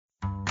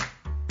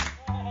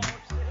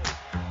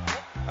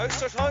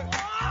Ousters hung.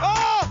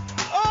 Goal!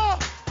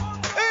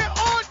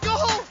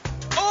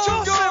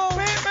 Joseph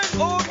Bateman!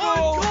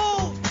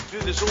 Goal!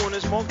 Through the zone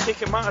as Monk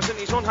taking matters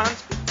into his own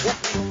hands.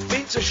 Oakley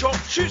feints a shot,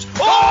 shoots.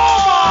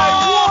 My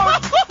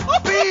word!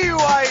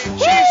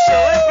 BYG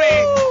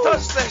celebrity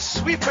does the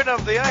sweeping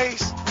of the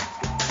ice.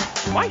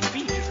 My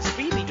feet just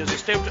really does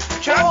his tail to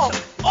chance.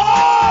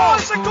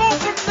 It's a goal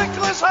from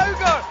Nicholas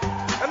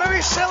Hauger! And now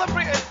he's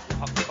celebrating.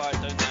 Puck fired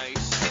down the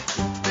ice.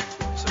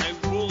 So now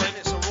rolling,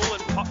 it's a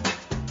rolling puck.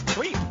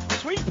 Sweep.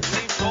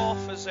 Leaves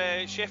off as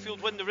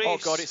Sheffield win the race. Oh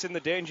God, it's in the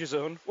danger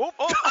zone. Oh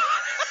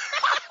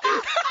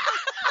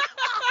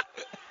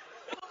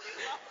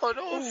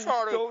no,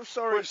 sorry. Oh,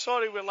 sorry. We're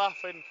sorry, we're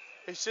laughing.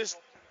 It's just,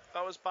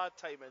 that was bad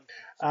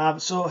timing.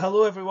 So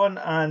hello everyone,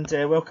 and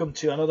welcome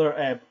to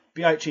another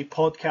BIHA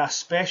podcast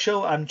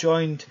special. I'm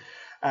joined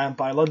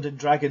by London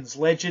Dragons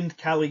legend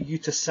Callie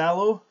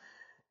Utisalo.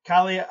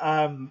 Callie,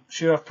 I'm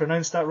sure I've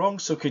pronounced that wrong,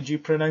 so could you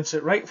pronounce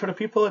it right for the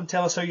people and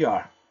tell us how you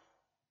are?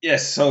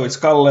 Yes, so it's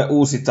Kalle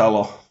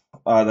Uusitalo.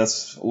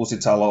 That's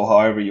Uusitalo,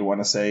 however you want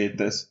to say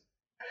this.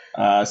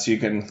 So you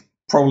can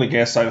probably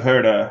guess I've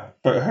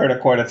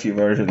heard quite a few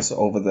versions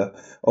over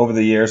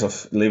the years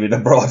of living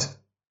abroad.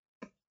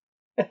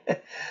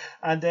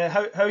 And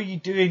how are you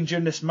doing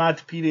during this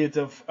mad period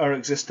of our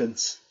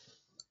existence?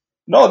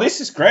 No,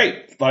 this is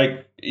great.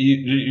 Like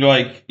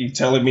you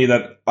telling me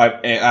that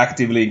I'm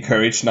actively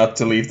encouraged not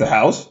to leave the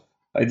house.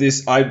 Like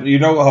this, you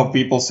know how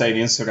people say on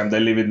Instagram they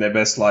live in their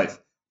best life.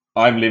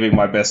 I'm living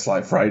my best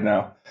life right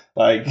now.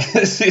 Like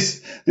this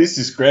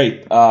is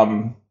great.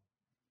 I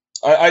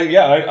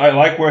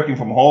like working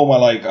from home. I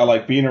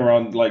like being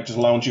around, like just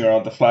lounging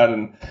around the flat,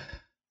 and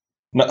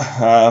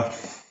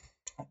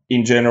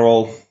in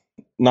general,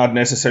 not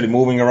necessarily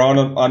moving around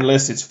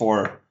unless it's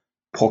for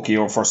hockey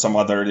or for some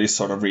other this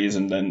sort of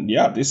reason. Then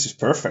yeah, this is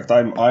perfect.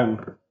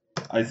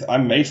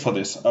 I'm made for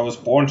this. I was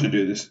born to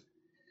do this.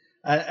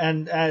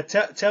 And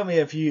tell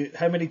me,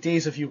 how many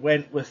days have you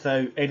went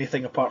without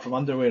anything apart from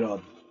underwear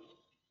on?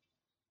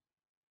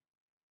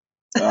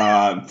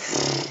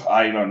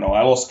 I don't know.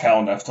 I lost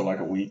count after like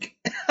a week.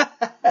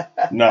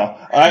 No,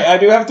 I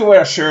do have to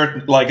wear a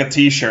shirt, like a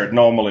t-shirt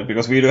normally,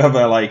 because we do have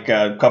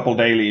a couple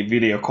daily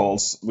video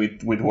calls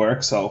with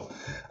work. So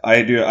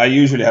I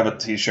usually have a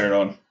t-shirt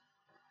on,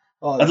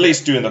 at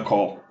least during the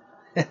call.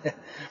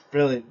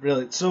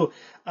 Brilliant. So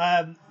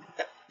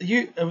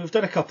we've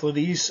done a couple of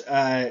these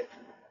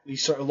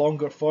sort of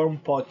longer form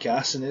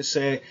podcasts, and it's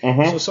so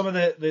some of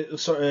the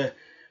sort of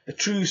the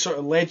true sort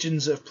of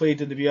legends that have played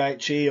in the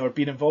BIHA or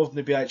been involved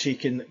in the BIHA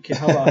can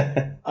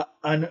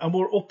have a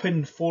more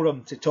open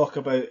forum to talk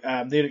about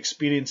their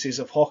experiences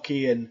of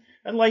hockey and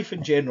life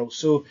in general.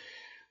 So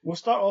we'll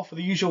start off with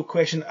the usual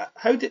question: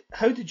 How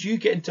did you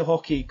get into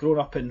hockey growing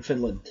up in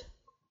Finland?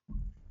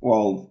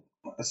 Well,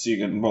 as you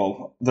can,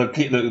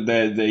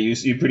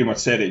 you pretty much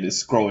said it,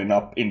 is growing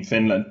up in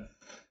Finland.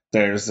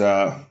 There's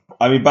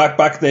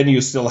back then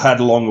you still had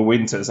longer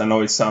winters. I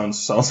know it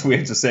sounds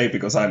weird to say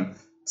because I'm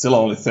still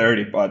only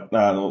 30, but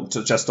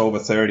just over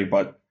 30.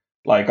 But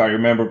like I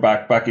remember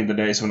back in the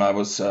days when I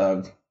was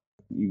 5,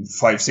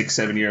 6,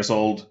 7 years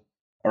old,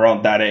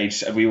 around that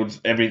age, we would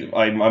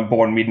I'm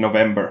born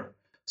mid-November,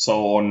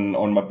 so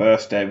on my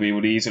birthday we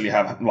would easily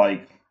have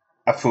like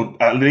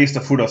at least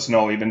a foot of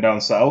snow even down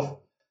south.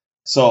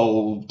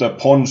 So the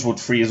ponds would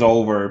freeze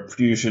over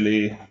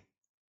usually,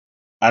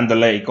 and the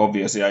lake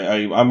obviously.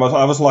 I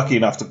was lucky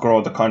enough to grow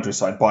up the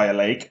countryside by a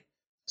lake,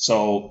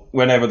 so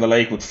whenever the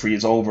lake would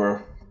freeze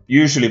over,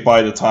 usually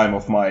by the time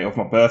of my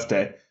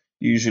birthday,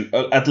 usually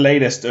at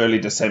latest early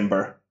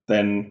December,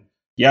 then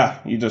yeah,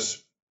 you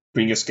just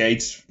bring your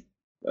skates,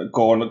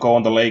 go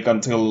on the lake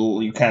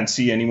until you can't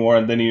see anymore,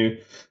 and then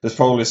there's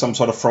probably some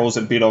sort of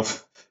frozen bit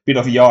of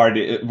yard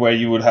where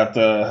you would have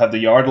the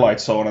yard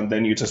lights on, and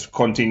then you just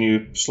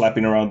continue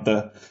slapping around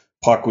the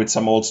puck with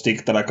some old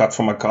stick that I got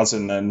from my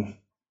cousin, and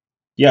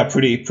yeah,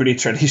 pretty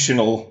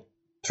traditional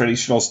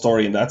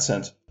story in that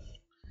sense.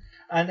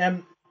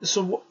 And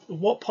so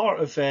what part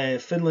of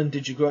Finland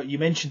did you grow up? You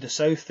mentioned the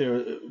south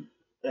there.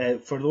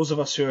 For those of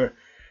us who are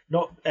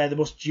not the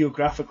most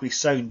geographically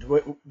sound,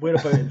 where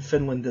about in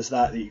Finland is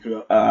that you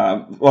grew up?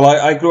 Well,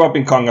 I grew up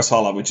in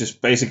Kangasala, which is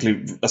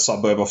basically a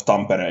suburb of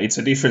Tampere. It's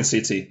a different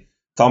city.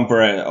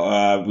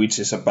 Tampere, which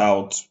is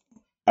about,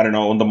 I don't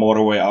know, on the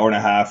motorway, about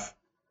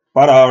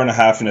an hour and a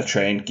half in a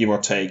train, give or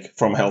take,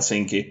 from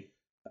Helsinki.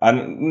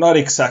 And not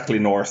exactly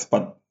north,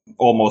 but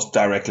almost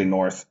directly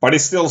north. But it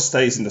still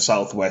stays in the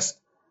southwest.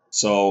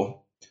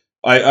 So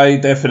I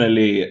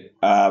definitely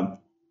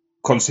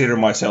consider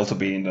myself to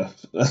be in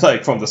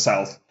the from the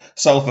south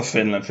of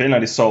Finland.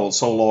 Finland is so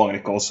long and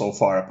it goes so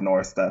far up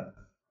north that.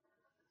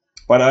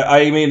 But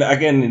I mean,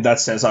 again, in that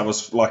sense, I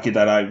was lucky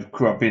that I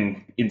grew up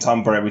in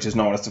Tampere, which is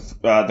known as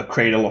the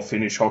cradle of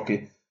Finnish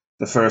hockey.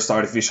 The first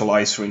artificial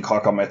ice rink,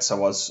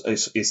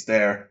 Hakametsa, is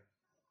there,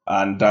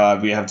 and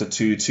we have the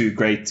two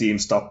great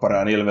teams,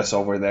 Tappara and Ilves,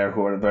 over there,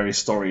 who are a very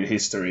storied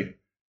history.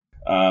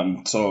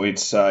 So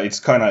it's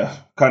kind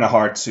of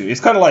hard to.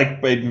 It's kind of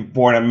like being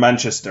born in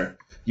Manchester.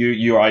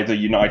 you're either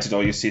United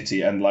or you're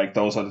City, and like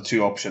those are the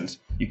two options.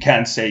 You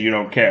can't say you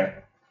don't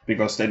care,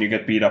 because then you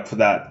get beat up for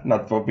that.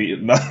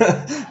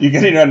 You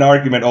get in an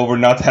argument over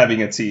not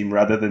having a team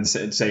rather than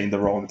saying the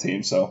wrong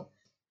team. So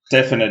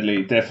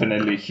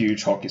definitely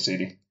huge hockey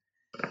city.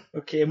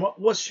 Okay, and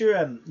what's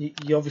your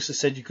you obviously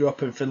said you grew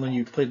up in Finland,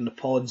 you played in the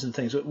pods and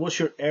things. What's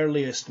your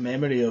earliest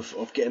memory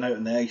of getting out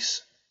on the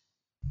ice?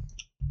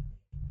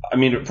 I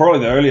mean,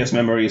 probably the earliest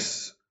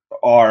memories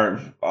are,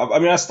 I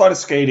mean, I started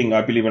skating,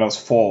 I believe, when I was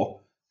 4.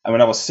 And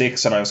when I was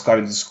 6 and I was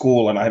going to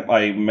school, and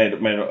I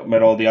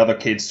met all the other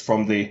kids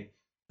from the,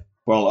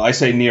 well, I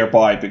say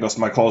nearby because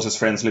my closest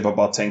friends live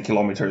about 10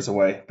 kilometers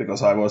away,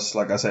 because I was,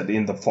 like I said,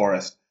 in the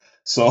forest.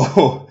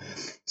 So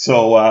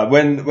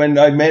when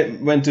I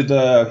went to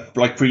the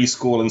like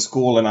preschool and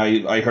school, and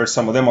I heard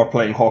some of them are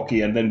playing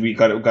hockey, and then we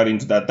got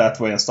into that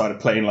way and started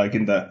playing like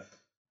in the,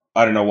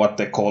 I don't know what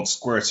they called,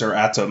 squirts or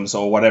atoms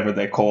or whatever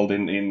they called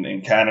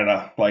in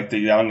Canada, like the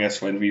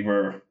youngest when we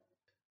were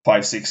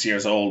 5-6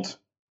 years old,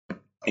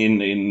 in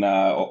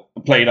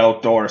playing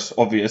outdoors.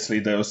 Obviously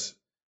there was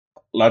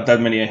not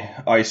that many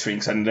ice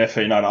rinks and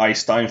definitely not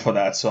ice time for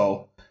that,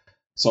 so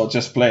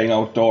just playing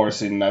outdoors.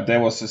 There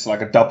was just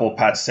like a double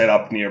pad set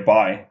up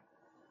nearby,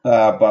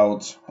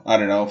 about, I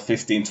don't know,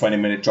 15-20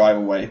 minute drive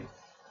away,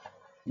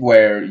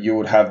 where you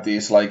would have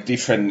these like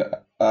different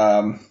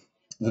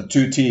the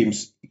two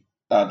teams,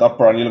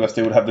 Tappara and Ilves,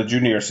 they would have the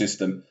junior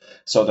system,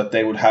 so that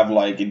they would have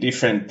like in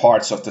different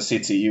parts of the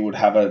city, you would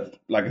have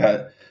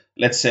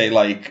let's say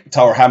like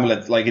Tower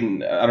Hamlet, like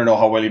in, I don't know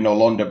how well you know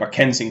London, but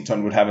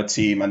Kensington would have a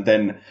team, and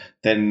then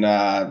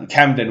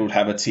Camden would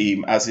have a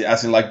team, as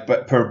in like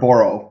per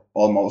borough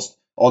almost.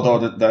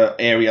 Although the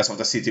areas of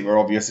the city were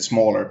obviously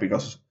smaller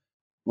because,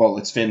 well,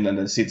 it's Finland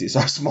and cities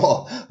are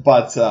small.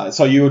 But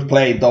so you would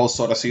play those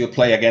so you would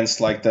play against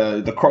like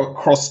the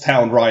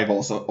cross-town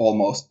rivals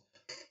almost.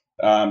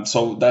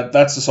 So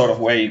that's the sort of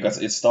way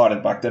it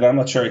started back then. I'm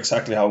not sure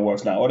exactly how it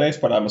works nowadays,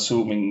 but I'm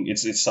assuming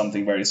it's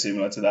something very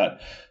similar to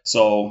that.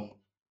 So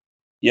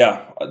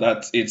yeah,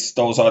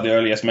 those are the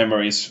earliest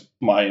memories.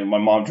 My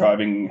mom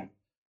driving,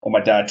 or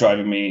my dad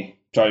driving me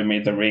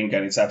at the rink,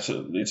 and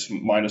it's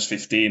minus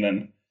 15,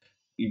 and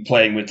you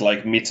playing with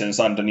like mittens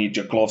underneath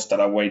your gloves that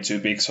are way too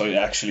big, so you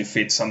actually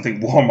fit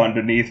something warm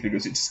underneath,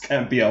 because it just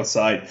can't be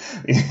outside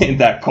in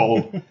that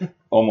cold.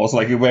 Almost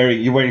like you're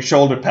wearing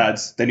shoulder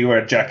pads, then you wear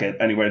a jacket,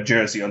 and you wear a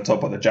jersey on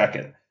top of the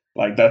jacket.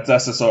 Like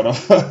that's the sort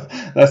of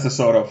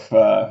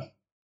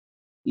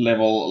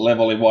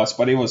level it was.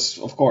 But it was,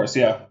 of course,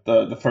 yeah,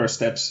 the first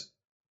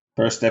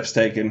steps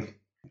taken,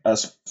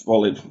 as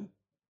well,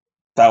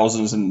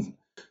 thousands and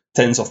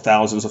tens of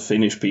thousands of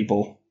Finnish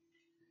people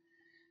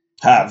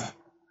have.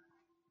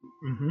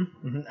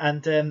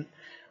 And then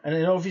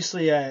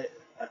obviously I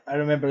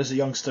remember as a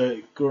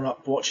youngster growing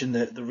up watching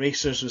the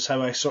Racers was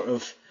how I sort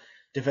of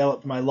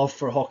developed my love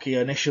for hockey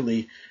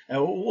initially.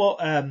 What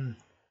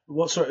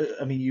sort of,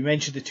 I mean, you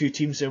mentioned the two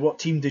teams there. What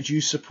team did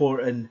you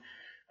support, and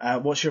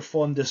what's your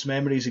fondest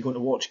memories of going to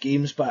watch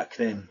games back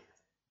then?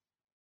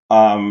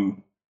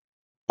 I'm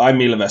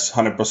Ilves,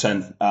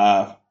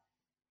 100%.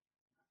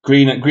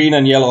 Green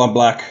and yellow and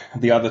black.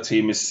 The other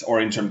team is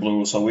orange and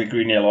blue, so we're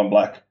green, yellow, and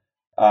black.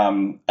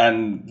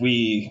 And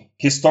we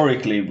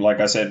historically, like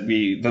I said,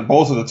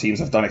 both of the teams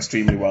have done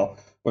extremely well,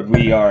 but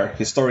we are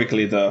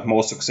historically the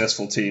most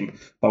successful team,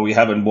 but we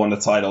haven't won the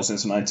title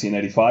since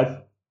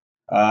 1985.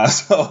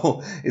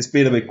 So it's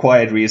been a bit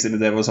quiet recently.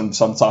 There was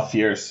some tough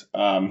years.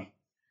 But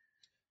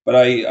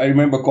I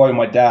remember calling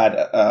my dad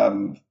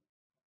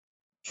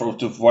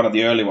to one of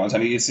the early ones,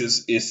 and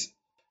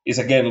it's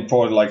again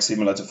probably like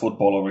similar to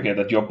football over here,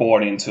 that you're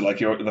born into, like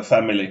the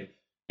family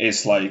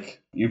is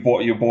like you're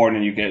born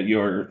and you get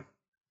your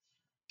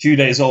few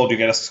days old, you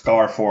get a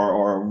scarf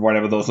or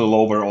whatever those little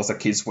overalls that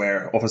kids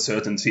wear of a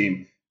certain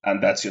team,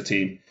 and that's your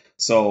team.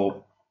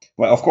 So,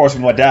 well, of course,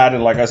 with my dad,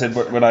 and like I said,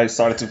 when I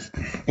started to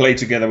play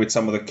together with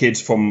some of the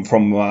kids from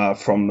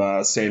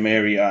the same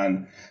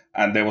area,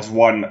 and there was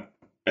one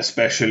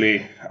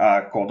especially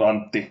called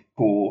Antti,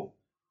 who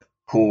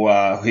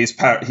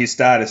his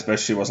dad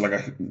especially was like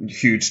a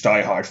huge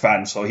diehard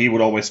fan, so he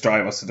would always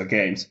drive us to the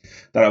games.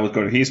 That I would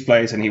go to his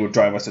place, and he would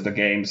drive us to the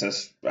games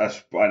as I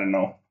don't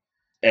know,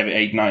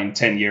 8, 9,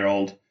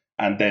 10-year-old.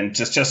 And then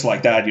just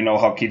like that, you know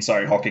how kids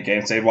are in hockey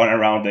games. They run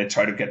around, they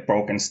try to get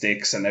broken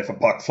sticks, and if a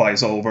puck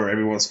flies over,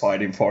 everyone's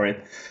fighting for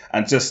it.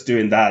 And just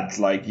doing that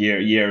like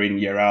year in,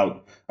 year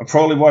out. And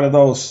probably one of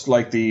those,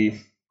 like the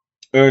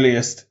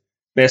earliest,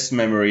 best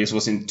memories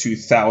was in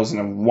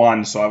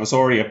 2001. So I was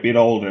already a bit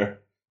older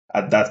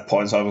at that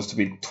point, so I was to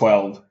be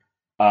 12,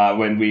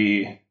 when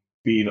we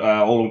beat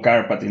Oulun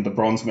Kärpät in the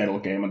bronze medal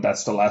game, and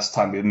that's the last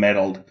time we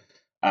medaled.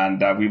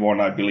 And we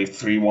won, I believe,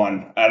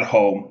 3-1 at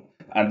home.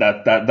 And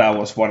that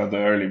was one of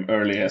the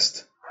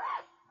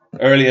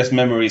earliest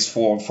memories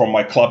from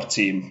my club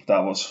team. That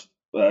was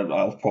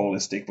I'll probably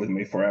stick with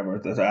me forever.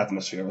 The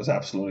atmosphere was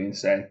absolutely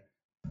insane.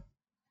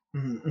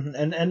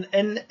 And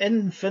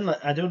in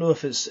Finland, I don't know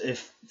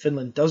if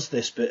Finland does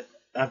this, but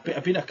I've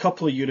been at a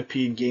couple of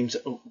European games,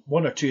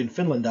 1 or 2 in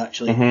Finland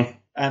actually.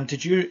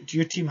 Did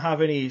your team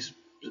have any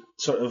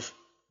sort of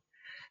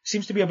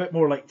seems to be a bit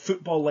more like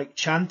football, like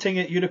chanting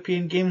at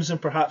European games than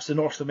perhaps the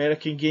North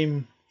American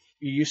game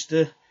you used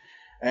to.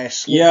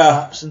 Slow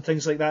claps and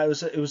things like that.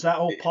 Was that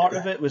all part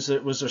of it? Was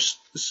there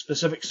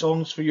specific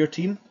songs for your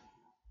team?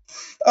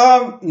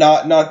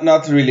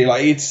 Not really.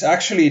 Like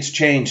it's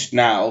changed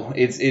now.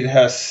 It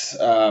has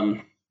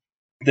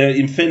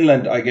in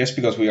Finland, I guess,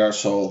 because we are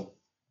so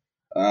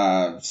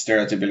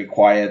stereotypically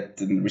quiet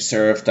and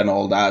reserved and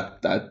all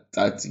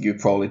that you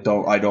probably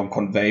don't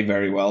convey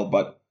very well,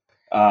 but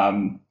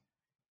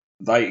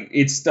like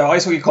it's the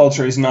ice hockey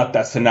culture is not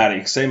that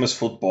fanatic, same as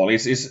football.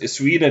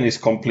 Sweden is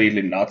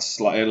completely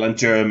nuts, like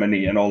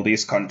Germany and all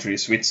these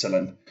countries,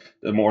 Switzerland,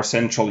 the more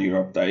Central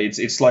Europe.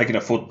 It's like in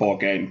a football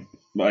game,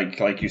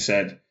 like you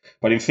said.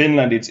 But in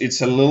Finland,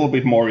 it's a little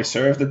bit more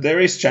reserved. That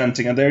there is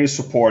chanting and there is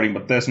supporting,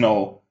 but there's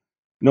no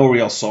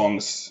real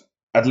songs.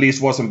 At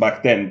least wasn't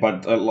back then.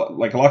 But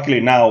like luckily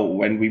now,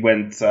 when we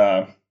went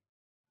now.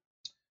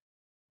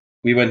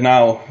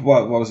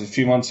 What was it? A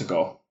few months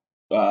ago.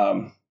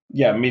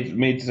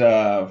 Mid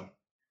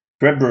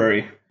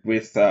February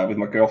with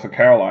my girlfriend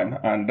Caroline,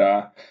 and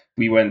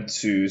we went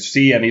to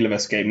see an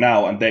Ilves game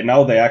now, and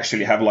they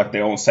actually have like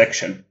their own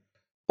section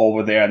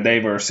over there, and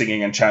they were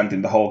singing and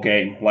chanting the whole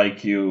game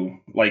like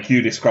you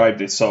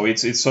described it. So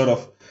it's sort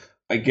of,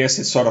 I guess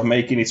it's sort of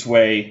making its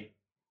way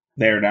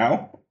there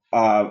now.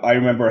 I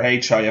remember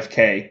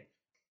HIFK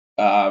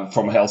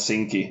from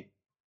Helsinki.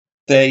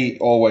 They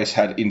always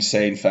had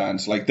insane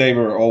fans. Like, they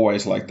were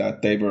always like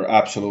that. They were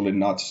absolutely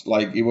nuts.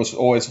 Like, it was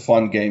always a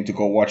fun game to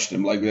go watch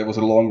them. Like, there was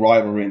a long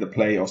rivalry in the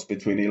playoffs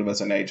between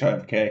Ilves and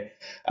HIFK,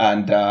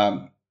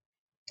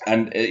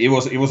 and it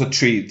was a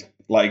treat.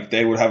 Like,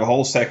 they would have a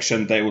whole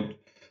section. They would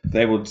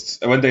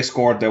when they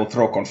scored, they would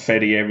throw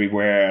confetti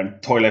everywhere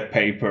and toilet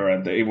paper,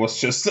 and it was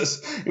just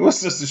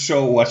a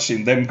show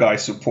watching them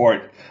guys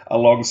support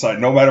alongside.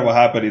 No matter what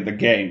happened in the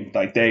game,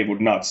 like, they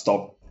would not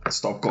stop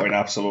going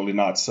absolutely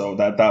nuts. So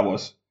that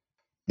was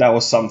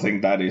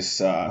something that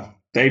is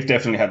they've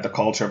definitely had the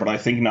culture, but I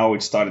think now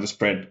it's started to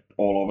spread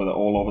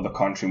all over the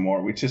country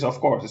more, which is, of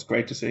course, it's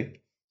great to see.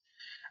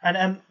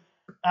 And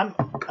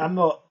I'm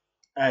not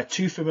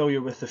too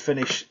familiar with the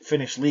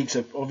Finnish leagues.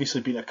 I've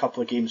obviously been at a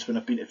couple of games when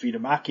I've been at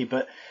Viidamäki,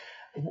 but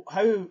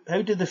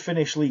how do the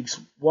Finnish leagues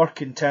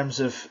work in terms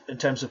of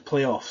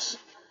playoffs?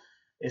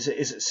 Is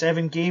it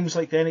 7 games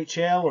like the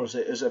NHL, or is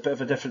it a bit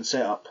of a different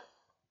setup?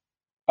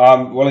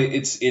 Well,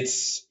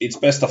 it's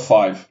best of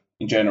 5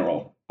 in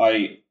general.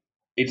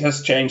 It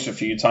has changed a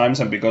few times,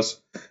 and because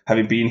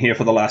having been here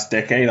for the last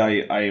decade,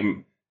 I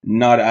am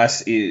not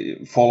as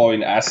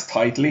following as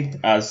tightly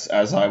as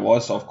I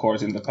was, of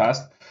course, in the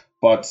past.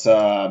 But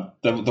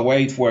the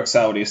way it works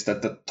out is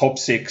that the top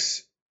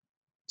 6,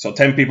 so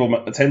 10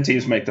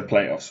 teams make the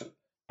playoffs,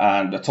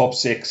 and the top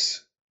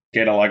 6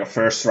 get a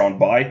first round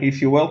bye,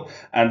 if you will,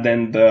 and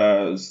then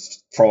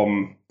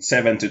from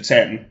 7 to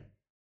 10.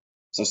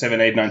 So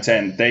 7, 8, 9,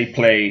 10, they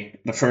play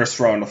the first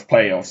round of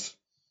playoffs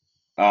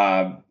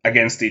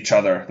against each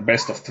other, the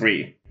best of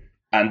 3.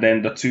 And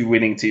then the 2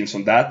 winning teams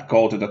from that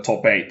go to the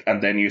top 8,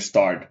 and then you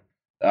start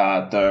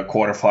the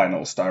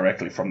quarterfinals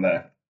directly from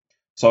there.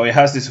 So it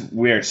has this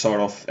weird sort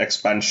of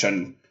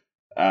expansion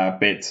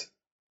bit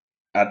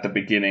at the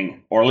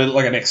beginning, or a little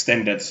like an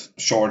extended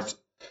short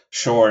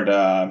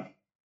playoff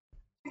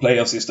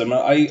system.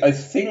 I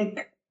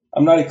think,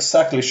 I'm not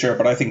exactly sure,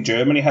 but I think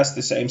Germany has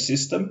the same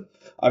system.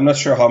 I'm not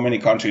sure how many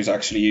countries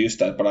actually use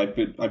that, but I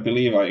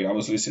believe I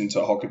was listening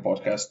to a hockey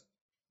podcast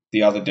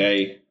the other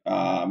day,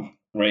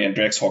 Ray and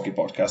Drek's hockey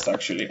podcast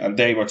actually, and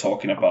they were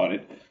talking about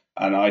it.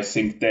 And I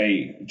think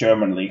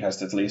German league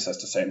at least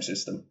has the same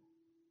system.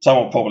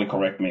 Someone will probably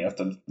correct me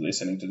after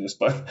listening to this,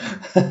 but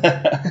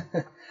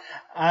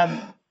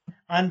I'm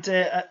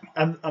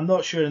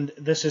not sure. And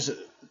this is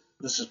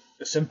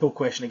a simple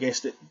question, I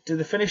guess. Do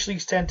the Finnish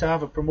leagues tend to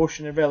have a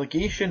promotion and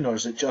relegation, or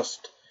is it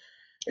just?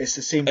 It's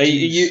the same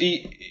teams.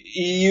 It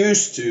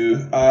used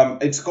to.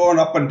 It's gone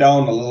up and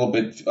down a little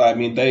bit. I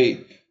mean,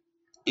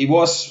 it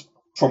was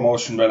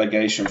promotion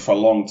relegation for a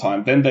long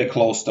time. Then they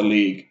closed the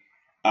league,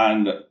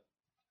 and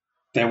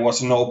there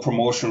was no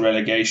promotion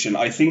relegation.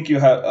 I think you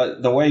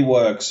have the way it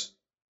works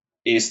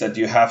is that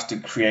you have to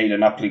create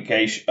an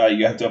application.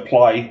 You have to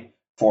apply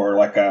for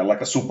like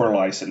a super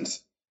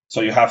license.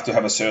 So you have to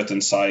have a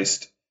certain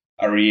sized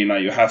arena,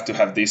 you have to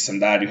have this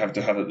and that, you have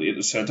to have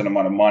a certain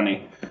amount of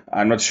money.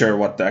 I'm not sure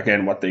what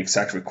the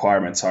exact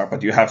requirements are,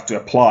 but you have to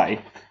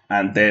apply,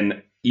 and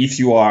then if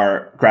you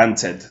are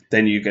granted,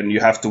 then you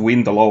have to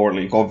win the lower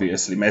league,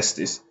 obviously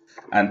Mestis,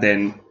 and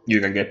then you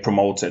can get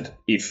promoted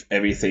if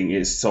everything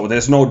is. So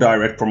there's no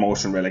direct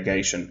promotion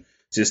relegation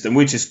system,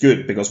 which is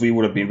good because we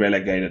would have been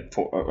relegated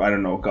for, I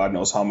don't know, God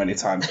knows how many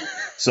times.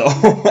 So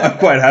I'm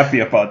quite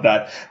happy about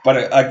that.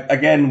 But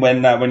again,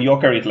 when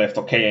Jokerit left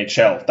for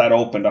KHL, that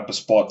opened up a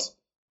spot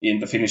in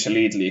the Finnish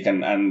Elite League,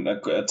 and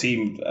a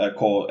team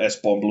called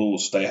Espoo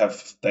Blues, they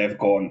have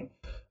gone.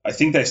 I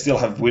think they still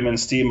have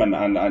women's team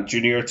and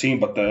junior team,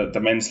 but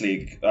the men's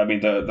league, I mean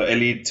the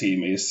elite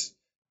team is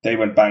they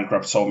went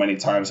bankrupt so many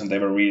times, and they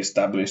were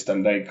reestablished,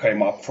 and they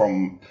came up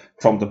from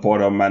the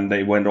bottom, and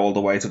they went all the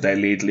way to the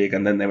elite league,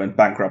 and then they went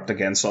bankrupt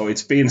again. So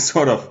it's been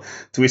sort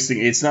of twisting.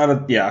 It's not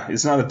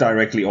a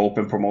directly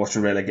open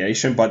promotion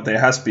relegation, but there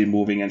has been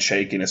moving and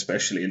shaking,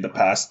 especially in the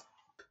past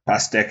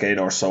decade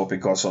or so,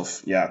 because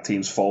of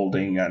teams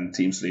folding and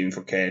teams leaving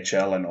for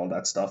KHL and all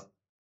that stuff.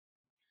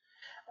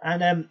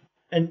 And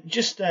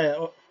just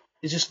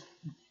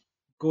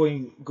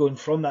going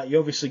from that, you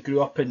obviously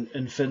grew up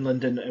in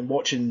Finland and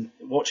watching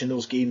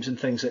those games and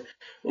things.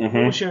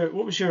 Mm-hmm.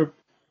 What was your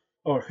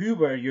or who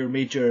were your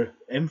major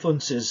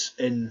influences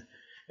in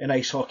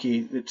ice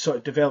hockey that sort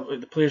of developed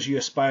the players you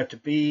aspired to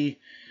be,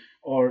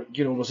 or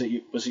was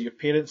it your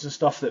parents and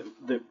stuff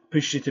that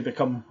pushed you to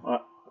become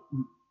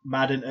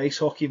mad into ice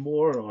hockey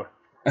more, or?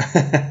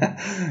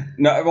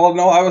 No,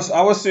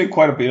 I was doing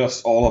quite a bit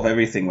of all of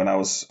everything when I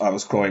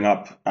was growing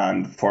up,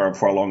 and for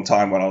a long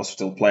time when I was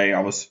still playing,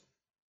 I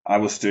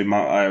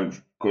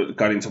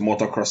got into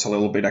motocross a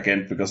little bit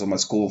again because of my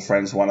school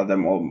friends. One of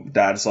them,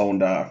 dad's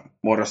owned a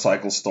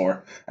motorcycle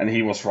store, and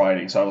he was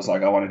riding, so I was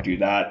like, I want to do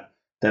that.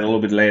 Then a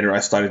little bit later, I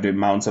started doing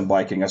mountain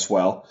biking as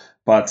well.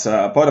 But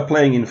the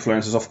playing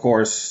influences, of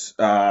course,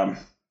 the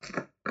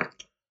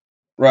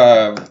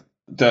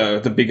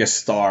biggest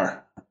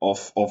star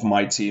of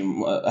my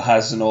team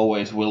has and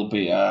always will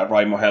be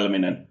Raimo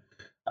Helminen,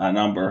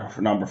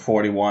 number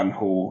 41,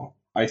 who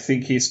I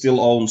think he still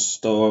owns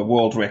the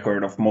world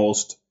record of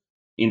most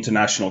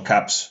international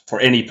caps for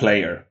any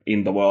player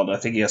in the world. I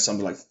think he has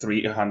something like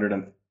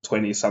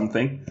 320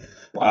 something.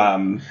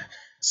 Wow.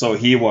 So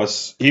he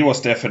was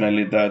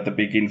definitely the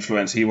big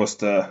influence. He was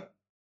the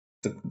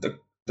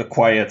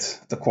quiet.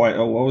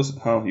 Oh, what was?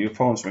 Oh, your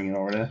phone's ringing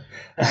over there.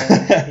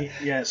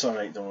 Yeah, it's all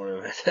right. Don't worry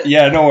about it.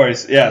 Yeah, no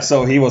worries. Yeah,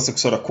 so he was a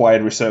sort of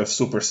quiet reserve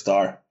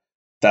superstar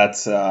that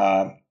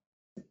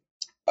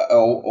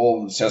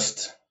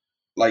just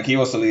like he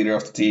was the leader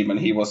of the team, and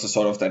he was the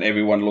sort of that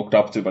everyone looked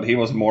up to. But he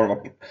was more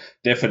of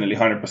definitely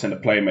 100% a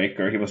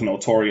playmaker. He was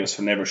notorious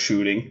for never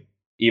shooting.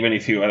 Even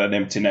if he had an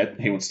empty net,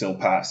 he would still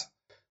pass.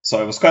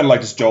 So it was kind of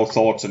like this Joe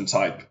Thornton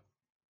type.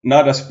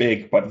 Not as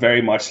big, but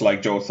very much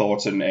like Joe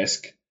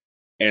Thornton-esque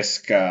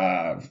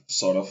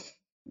sort of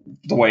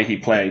the way he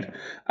played.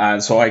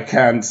 And so I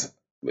can't,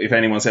 if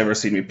anyone's ever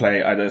seen me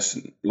play,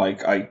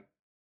 I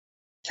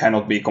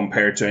cannot be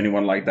compared to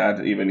anyone like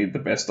that, even in the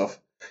best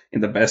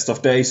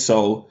of days.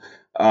 So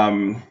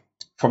from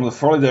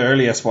probably the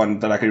earliest one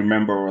that I can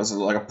remember was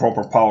like a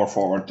proper power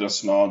forward,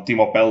 just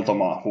Timo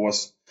Peltomaa, who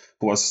was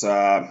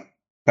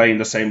playing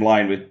the same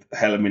line with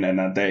Helminen,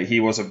 and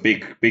he was a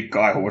big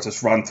guy who would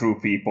just run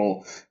through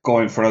people, go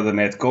in front of the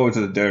net, go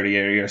into the dirty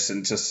areas,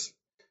 and just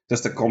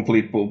a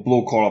complete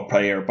blue collar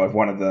player, but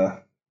one of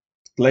the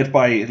led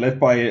by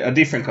a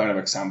different kind of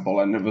example,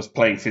 and it was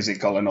playing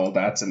physical and all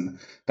that, and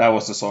that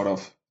was the sort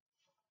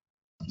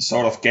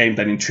of game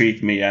that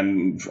intrigued me,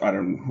 and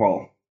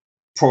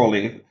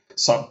probably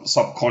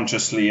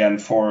subconsciously and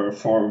for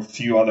a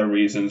few other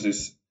reasons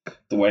is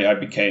the way I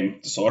became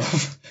the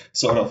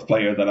sort of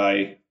player that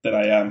I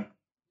am.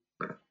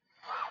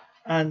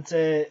 And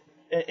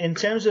in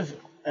terms of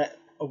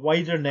a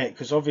wider net,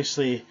 because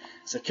obviously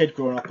as a kid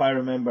growing up, I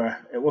remember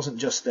it wasn't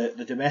just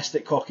the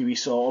domestic hockey we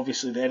saw.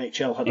 Obviously the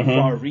NHL had a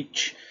far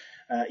reach,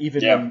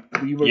 even when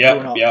we were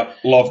growing up. Yeah,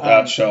 loved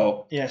that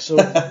show. Yeah, so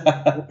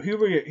who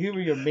were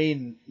your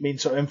main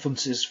sort of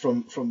influences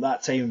from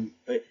that time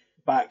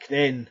back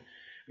then?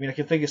 I mean, I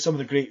can think of some of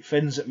the great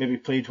Finns that maybe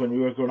played when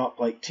we were growing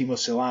up, like Timo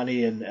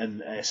Selänne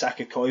and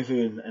Saka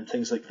Koivu and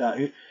things like that.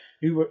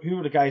 Who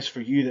were the guys for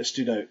you that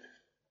stood out?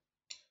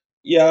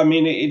 Yeah, I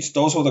mean,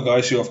 those were the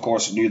guys who, of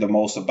course, knew the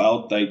most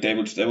about. They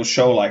would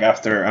show, like,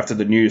 after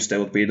the news, they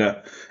would be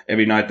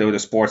every night there was a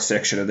sports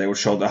section, and they would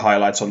show the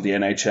highlights on the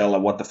NHL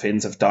and what the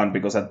Finns have done,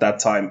 because at that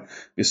time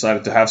we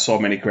started to have so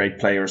many great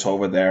players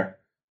over there.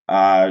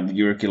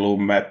 Jyrki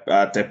Lumme,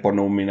 Teppo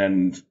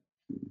Numminen,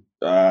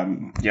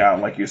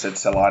 like you said,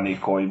 Selänne,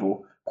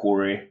 Koivu,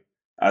 Kuri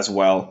as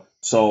well.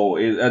 So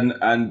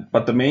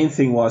but the main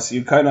thing was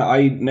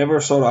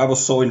I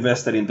was so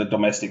invested in the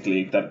domestic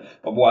league that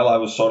while I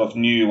was sort of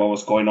knew what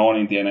was going on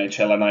in the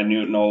NHL, and I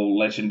know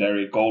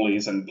legendary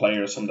goalies and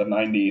players from the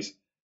 90s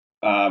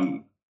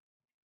and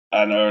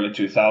early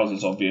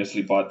 2000s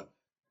obviously, but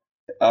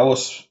I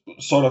was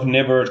sort of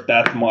never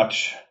that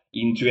much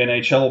into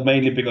NHL,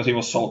 mainly because it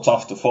was so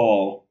tough to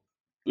follow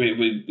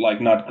with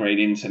like not great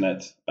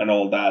internet and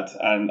all that,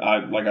 and I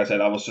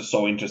was just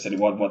so interested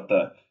in what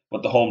the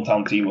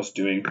hometown team was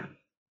doing,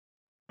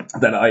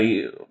 that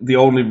the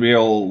only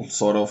real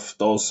sort of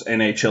those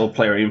NHL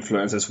player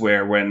influences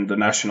were when the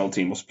national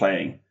team was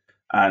playing,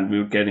 and we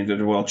would get into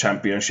the World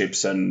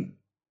Championships and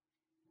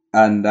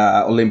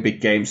Olympic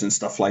Games and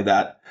stuff like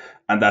that,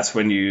 and that's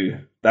when you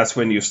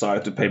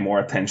started to pay more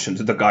attention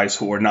to the guys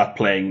who were not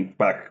playing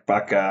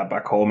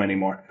back home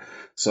anymore.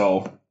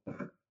 So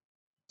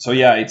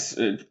yeah,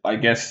 I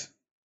guess.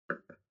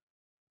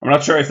 I'm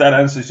not sure if that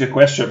answers your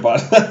question,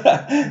 but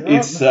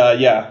it's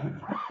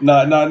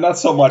not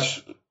so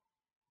much.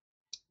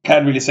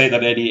 Can't really say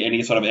that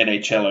any sort of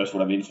NHLers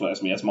would have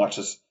influenced me as much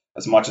as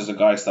as much as the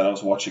guys that I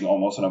was watching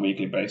almost on a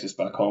weekly basis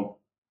back home.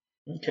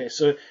 Okay,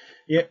 so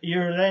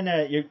you're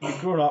then you're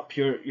growing up.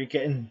 You're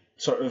getting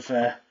sort of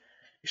you're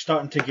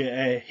starting to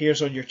get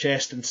hairs on your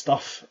chest and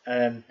stuff,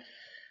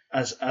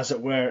 as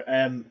it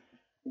were.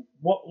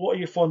 What are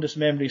your fondest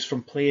memories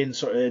from playing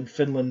sort of in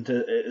Finland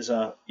as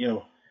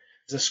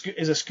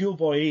a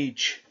schoolboy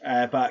age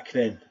back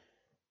then?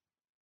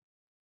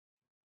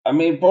 I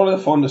mean, probably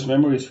the fondest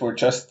memories were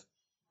just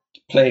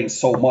playing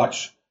so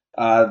much.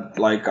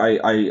 Like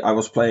I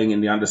was playing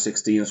in the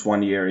under-16s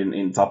one year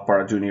in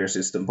Tappara junior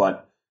system,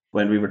 but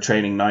when we were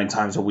training 9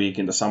 times a week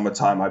in the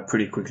summertime, I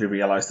pretty quickly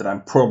realized that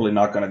I'm probably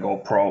not going to go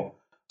pro.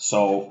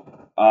 So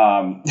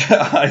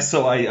I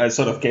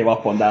sort of gave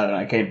up on that, and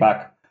I came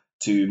back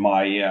to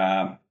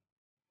my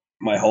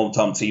my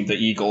hometown team, the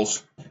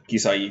Eagles,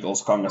 Kisa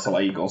Eagles,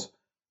 Kangasala Eagles.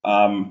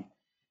 And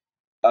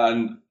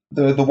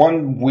the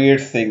one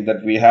weird thing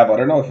that we have, I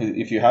don't know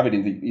if you have it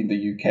in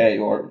the UK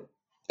or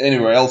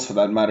anywhere else for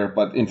that matter,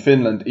 but in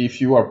Finland,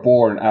 if you are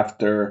born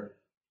after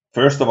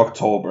 1st of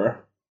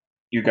October,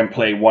 you can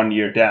play 1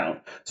 year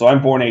down. So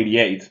I'm born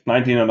 88,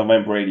 19th of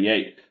November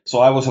 88. So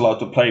I was allowed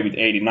to play with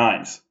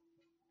 89s.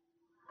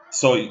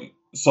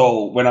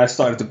 So when I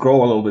started to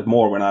grow a little bit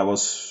more, when I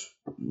was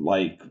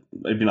like,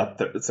 maybe not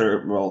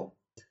third, well,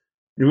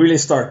 you really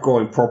start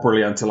growing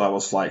properly until I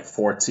was like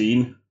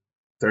 13,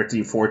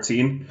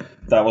 14.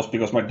 That was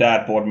because my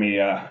dad bought me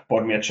a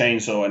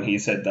chainsaw, and he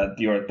said that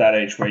you're at that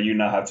age where you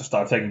now have to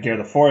start taking care of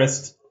the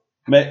forest.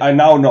 I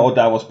now know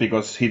that was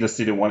because he just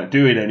didn't want to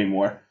do it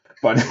anymore,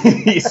 but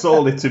he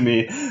sold it to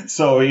me.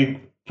 So he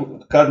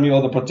got me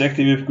all the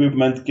protective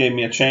equipment, gave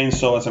me a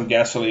chainsaw and some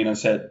gasoline, and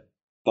said,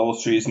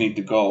 those trees need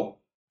to go.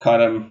 Cut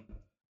them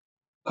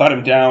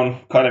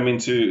down, cut them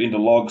into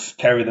logs,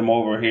 carry them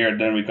over here,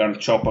 then we're going to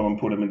chop them and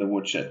put them in the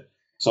woodshed.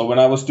 So when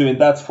I was doing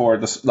that for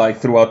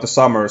throughout the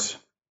summers,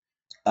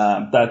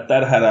 that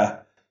had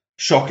a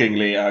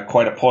shockingly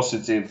quite a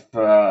positive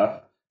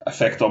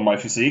effect on my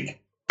physique.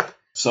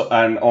 So,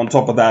 and on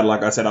top of that,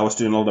 like I said, I was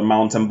doing all the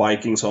mountain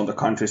biking, so on the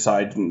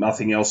countryside,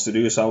 nothing else to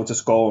do, so I would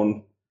just go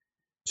on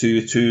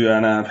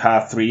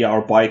 2.5, 3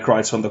 hour bike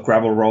rides on the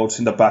gravel roads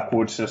in the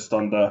backwoods, just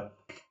on the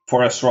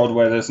forest road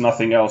where there's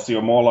nothing else.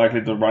 You're more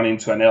likely to run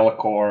into an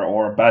elk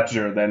or a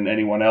badger than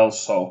anyone else.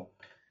 So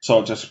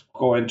just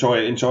go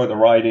enjoy the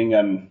riding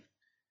and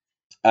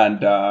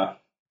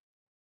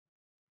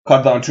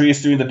cut down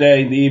trees during the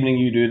day. In the evening,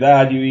 you do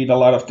that. You eat a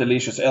lot of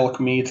delicious elk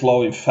meat,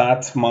 low in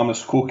fat.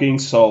 Mama's cooking,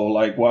 so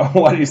like,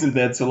 what isn't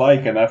there to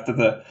like? And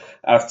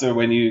after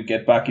when you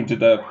get back into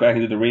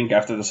the rink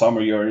after the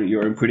summer,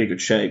 you're in pretty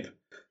good shape.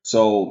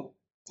 So,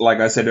 like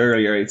I said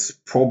earlier, it's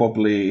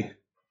probably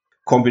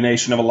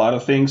combination of a lot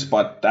of things,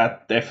 but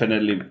that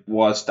definitely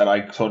was that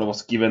I sort of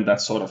was given that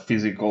sort of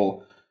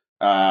physical,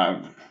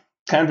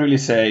 can't really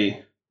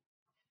say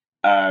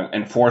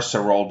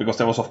enforcer role, because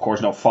there was of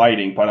course no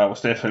fighting, but I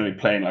was definitely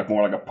playing like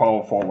more like a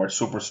power forward,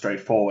 super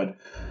straightforward,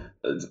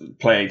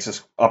 play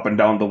just up and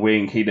down the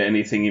wing, hit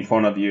anything in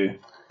front of you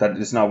that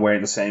is not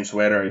wearing the same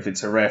sweater. If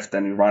it's a ref,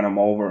 then you run them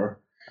over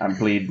and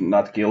plead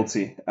not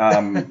guilty.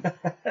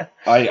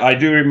 I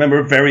do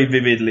remember very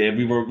vividly,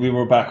 we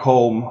were back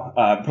home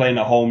playing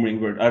a home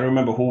ring. I don't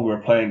remember who we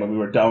were playing, but we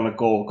were down a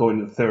goal going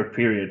to the third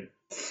period.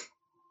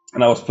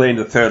 And I was playing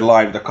the third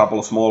line with a couple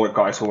of smaller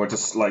guys who were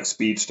just like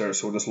speedsters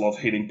who just loved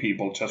hitting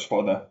people just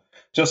for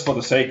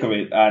the sake of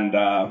it. And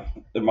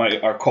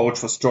our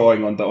coach was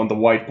drawing on the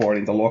whiteboard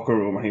in the locker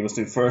room, and he was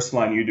doing, first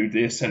line you do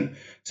this, and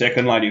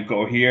second line you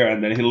go here.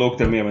 And then he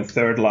looked at me and went,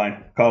 third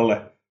line,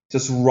 Kalle,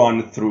 just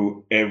run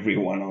through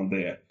everyone on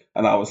there.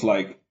 And I was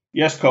like,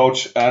 yes,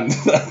 coach. And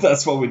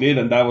that's what we did.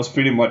 And that was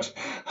pretty much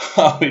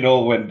how it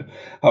all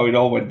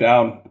went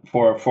down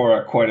for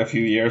quite a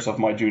few years of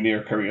my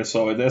junior career.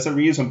 So there's a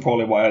reason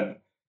probably why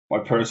my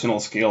personal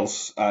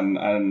skills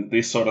and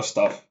this sort of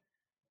stuff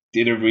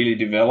didn't really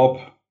develop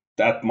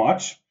that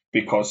much,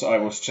 because I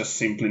was just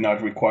simply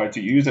not required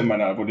to use them,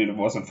 and I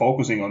wasn't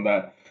focusing on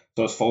that.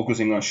 So I was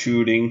focusing on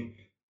shooting,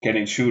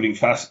 shooting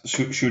fast,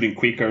 shooting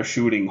quicker,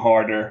 shooting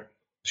harder,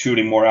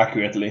 shooting more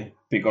accurately,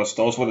 because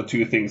those were the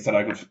two things that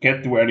I could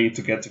get to where I need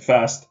to get to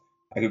fast.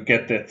 I could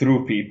get there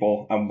through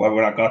people, and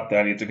when I got there,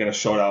 I need to get a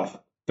shot off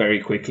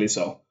very quickly.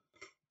 So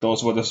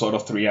those were the sort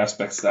of three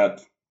aspects that,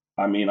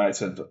 I mean, I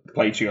said,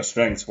 play to your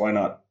strengths. Why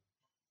not?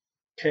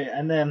 Okay,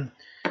 and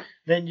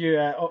then you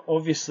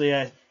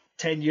obviously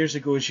 10 years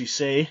ago, as you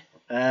say,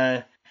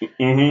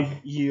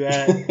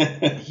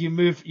 you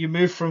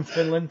moved from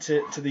Finland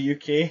to the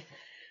UK.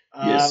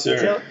 Yes,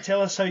 sir.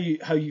 Tell us how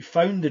you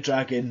found the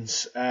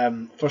Dragons.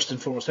 First and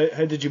foremost,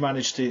 how did you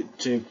manage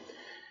to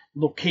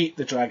locate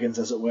the Dragons,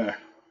 as it were?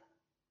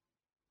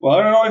 Well,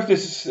 I don't know if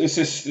this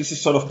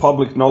is sort of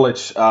public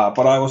knowledge,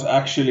 but I was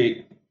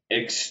actually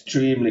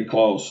extremely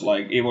close.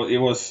 Like it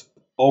was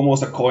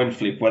almost a coin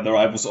flip whether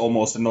I was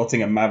almost a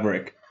Nottingham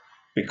Maverick,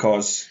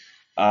 because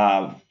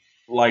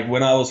like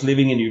when I was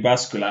living in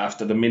Jyväskylä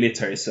after the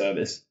military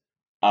service,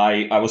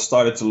 I was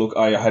started to look.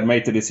 I had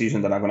made the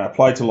decision that I'm going to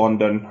apply to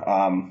London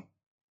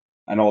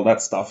and all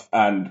that stuff.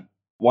 And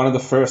one of the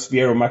first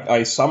Vieromaki,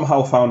 I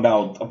somehow found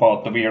out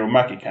about the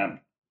Vieromaki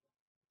camp,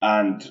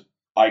 and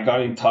I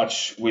got in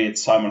touch with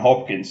Simon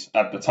Hopkins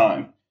at the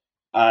time,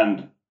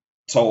 and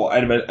so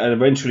and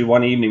eventually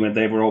one evening when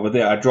they were over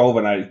there, I drove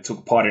and I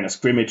took part in a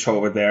scrimmage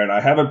over there, and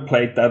I haven't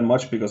played that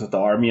much because of the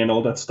army and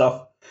all that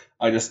stuff.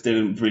 I just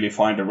didn't really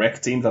find a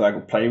rec team that I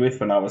could play with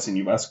when I was in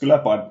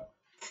Jyväskylä, but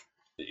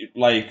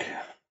like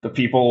the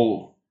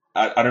people,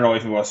 I don't know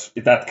if it was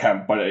at that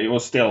camp, but it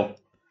was still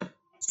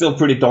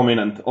pretty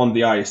dominant on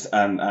the ice,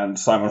 and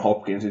Simon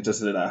Hopkins,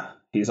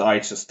 his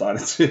eyes just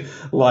started to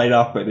light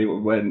up,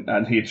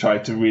 and he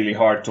tried to really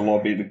hard to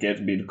lobby to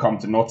get me to come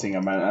to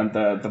Nottingham, and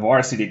the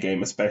varsity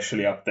game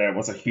especially up there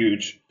was a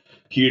huge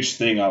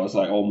thing. I was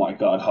like, oh my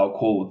god, how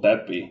cool would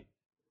that be?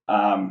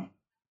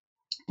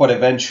 But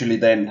eventually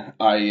then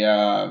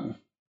I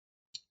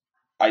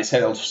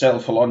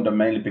settled for London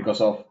mainly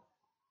because of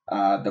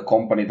the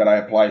company that I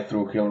applied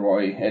through,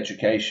 Kilroy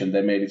Education.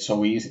 They made it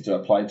so easy to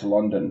apply to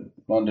London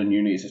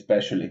unis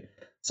especially.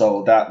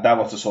 So that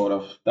was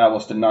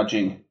the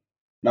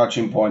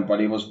nudging point,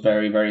 but it was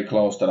very, very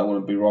close that I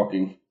wouldn't be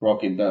rocking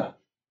the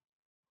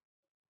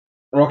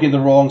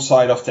wrong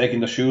side of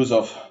taking the shoes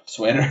off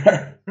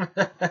sweater.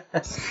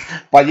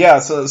 But yeah,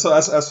 so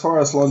as far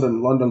as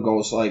London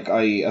goes, like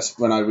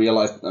when I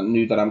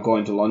knew that I'm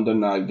going to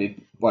London, I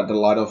did what a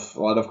lot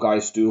of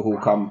guys do who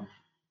come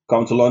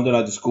to London.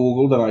 I just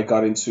Googled and I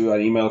got into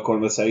an email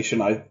conversation.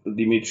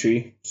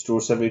 Dimitri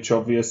Strucevic,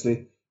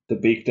 obviously the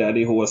big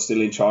daddy who was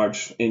still in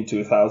charge in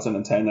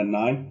 2010 and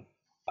 9.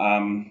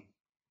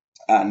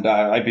 And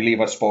I believe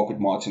I spoke with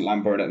Martin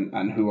Lambert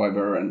and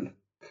whoever, and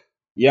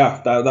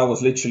yeah, that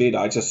was literally it.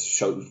 I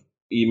just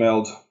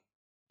emailed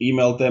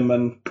them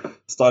and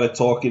started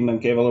talking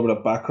and gave a little bit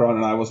of background,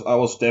 and I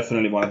was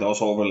definitely one of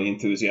those overly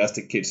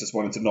enthusiastic kids just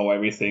wanted to know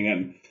everything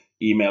and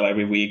email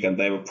every week, and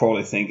they were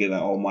probably thinking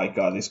that, oh my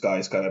god, this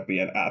guy's gonna be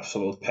an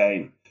absolute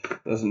pain.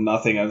 There's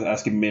nothing, I was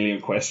asking million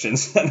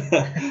questions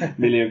I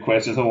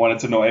wanted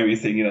to know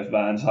everything in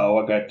advance, how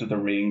I got to the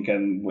rink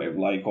and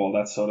like all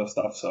that sort of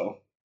stuff. So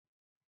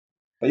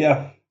but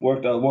yeah,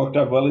 worked out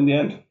well in the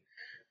end.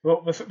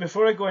 Well,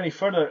 before I go any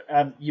further,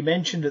 you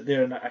mentioned it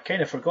there, and I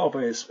kind of forgot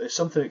about it. It's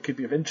something that could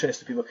be of interest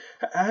to people.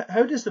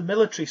 How does the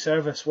military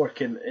service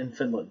work in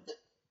Finland?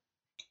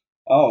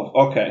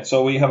 Oh, okay.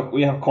 So we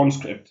have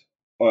conscript,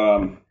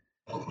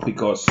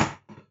 because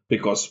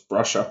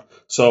Russia.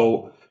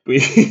 So so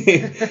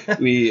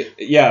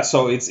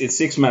it's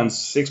 6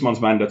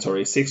 months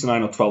mandatory, 6,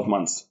 9, or 12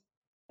 months.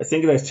 I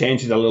think they've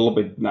changed it a little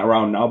bit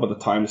around now, but the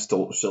time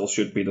still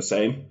should be the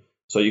same.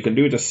 So you can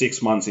do it as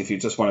 6 months if you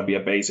just want to be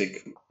a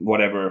basic,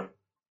 whatever,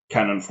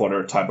 cannon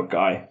fodder type of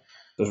guy.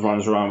 Just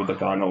runs around with a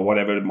gun or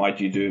whatever it might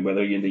you do,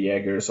 whether you're in the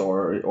Jaegers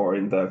or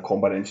in the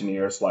combat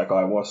engineers like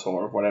I was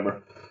or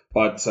whatever.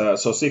 But so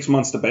 6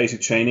 months the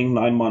basic training,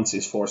 9 months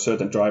is for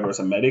certain drivers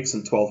and medics,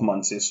 and 12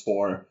 months is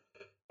for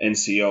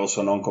NCOs,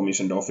 so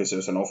non-commissioned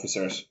officers and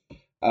officers.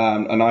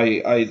 And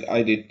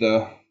I did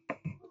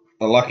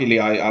luckily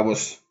I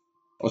was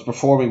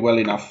performing well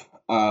enough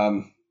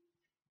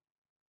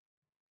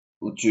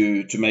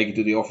to make it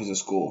to the officer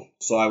school.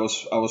 So I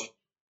was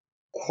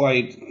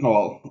quite,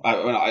 well,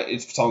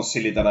 it sounds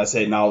silly that I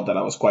say now that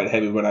I was quite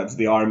heavy when I was in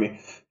the army,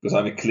 because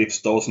I've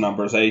eclipsed those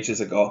numbers ages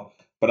ago.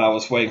 But I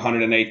was weighing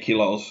 108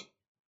 kilos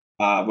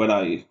when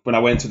I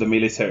went to the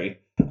military,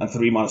 and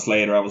 3 months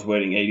later I was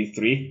weighing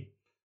 83.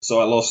 So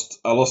I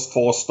lost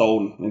 4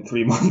 stone in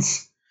 3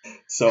 months.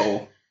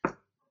 So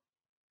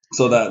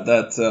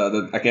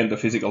that again, the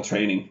physical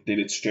training did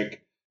its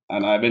trick.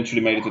 And I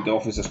eventually made it to the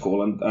officer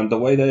school, and the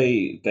way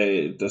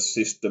the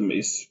system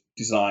is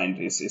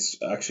designed is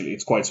actually,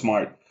 it's quite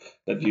smart.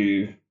 That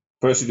you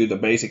first do the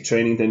basic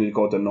training, then you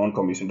go to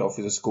non-commissioned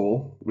officer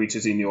school, which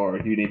is in your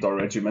unit or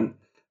regiment,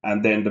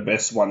 and then the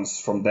best ones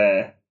from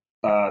there,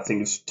 I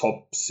think it's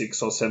top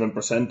 6 or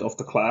 7% of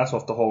the class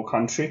of the whole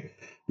country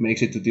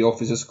makes it to the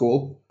officer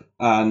school,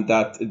 and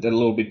that a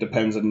little bit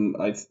depends on,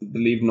 I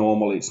believe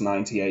normally it's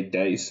 98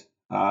 days.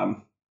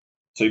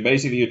 So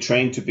basically you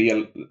train to be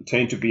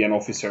an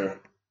officer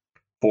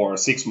for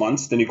 6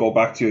 months, then you go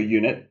back to your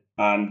unit,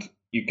 and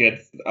you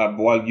get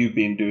while you've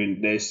been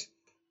doing this,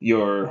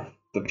 the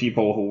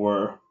people who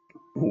were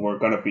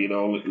gonna be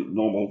the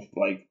normal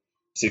like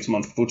 6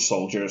 month foot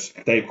soldiers,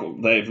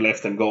 they've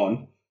left and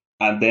gone,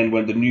 and then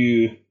when the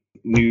new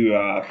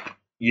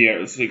year,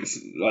 you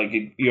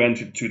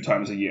enter 2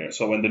 times a year.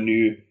 So when the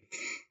new,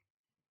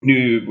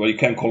 well, you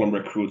can't call them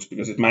recruits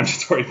because it's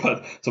mandatory,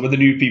 but so when the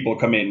new people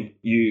come in,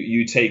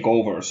 you take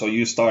over. So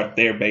you start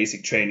their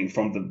basic training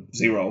from the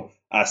zero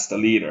as the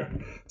leader.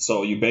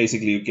 So you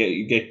basically you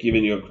get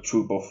given your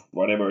troop of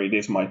whatever it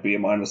is, might be,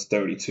 mine was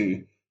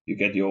 32. You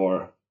get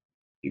your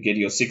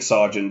 6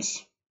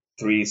 sergeants,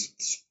 three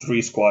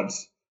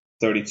squads,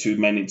 32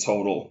 men in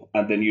total,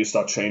 and then you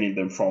start training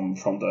them from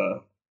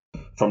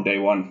day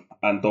one.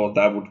 And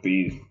that would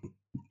be,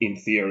 in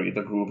theory,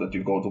 the group that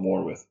you go to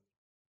war with.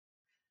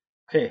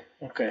 Okay.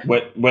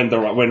 When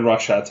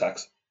Russia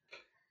attacks.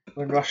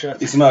 When Russia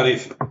attacks. It's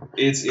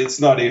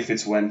not if,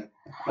 it's when.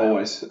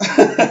 Always.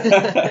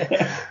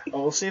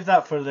 we'll save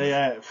that for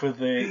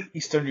the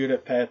Eastern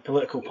Europe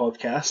political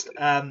podcast.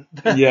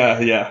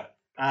 Yeah.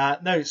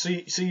 Now, so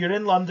you're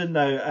in London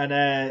now,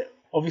 and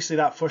obviously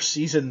that first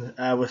season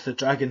with the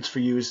Dragons for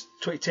you is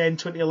 2010,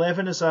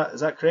 2011. Is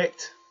that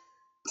correct?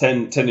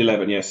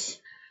 10-11, yes.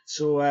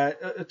 So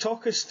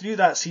talk us through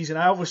that season.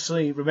 I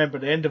obviously remember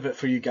the end of it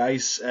for you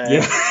guys.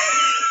 Yeah.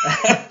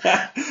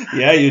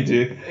 Yeah, you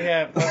do.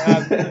 Yeah,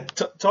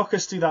 but talk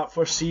us through that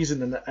first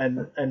season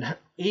and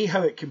A,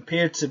 how it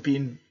compared to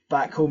being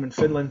back home in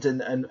Finland,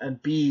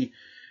 and B,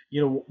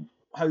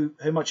 how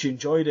much you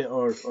enjoyed it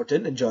or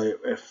didn't enjoy it,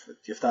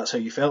 if that's how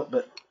you felt.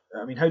 But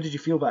I mean, how did you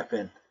feel back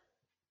then?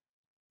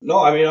 No,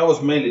 I mean, I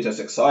was mainly just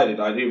excited.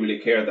 I didn't really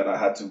care that I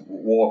had to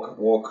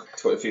walk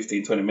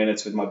 15, 20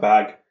 minutes with my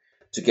bag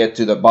to get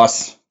to the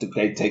bus to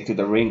take to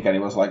the rink, and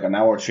it was like an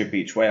hour trip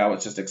each way. I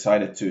was just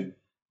excited to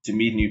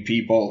meet new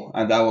people,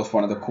 and that was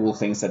one of the cool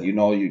things that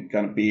you're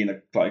gonna be in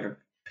a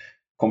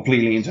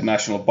completely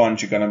international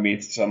bunch. You're gonna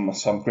meet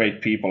some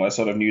great people. I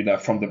sort of knew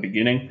that from the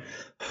beginning,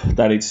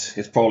 that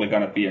it's probably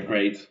gonna be a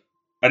great.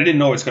 I didn't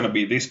know it's gonna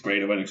be this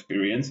great of an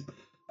experience.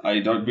 I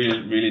don't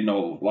really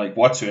know like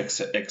what to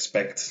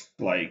expect,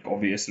 like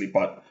obviously,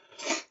 but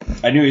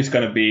I knew it's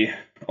gonna be.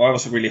 I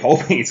was really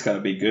hoping it's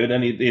gonna be good,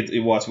 and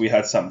it was. We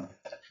had some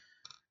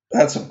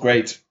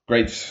great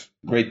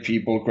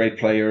people, great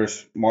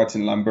players.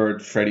 Martin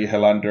Lambert, Freddie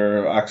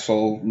Helander,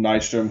 Axel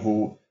Nystrom,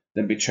 who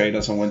then betrayed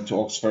us and went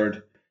to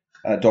Oxford.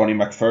 Donnie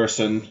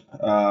McPherson,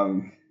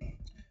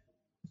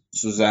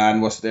 Suzanne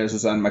was there.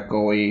 Suzanne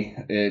McGoey.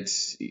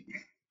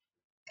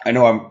 I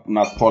know I'm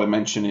not probably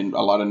mentioning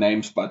a lot of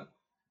names, but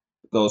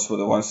those were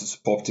the ones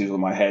that popped into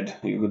my head.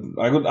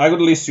 I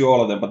could list you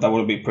all of them, but that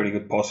would be pretty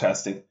good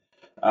podcasting.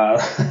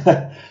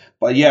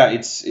 But yeah,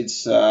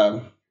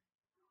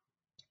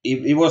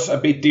 it was a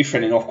bit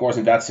different, of course,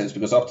 in that sense,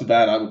 because up to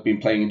that I would be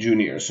playing in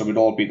juniors, so we'd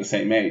all be the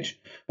same age.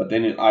 But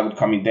then I would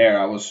come in there.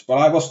 I was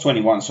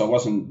 21, so I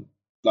wasn't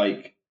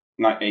like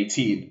not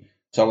 18,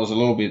 so I was a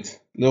little bit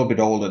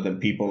older than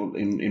people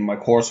in my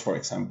course, for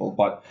example.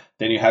 But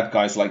then you had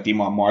guys like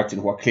Dima and Martin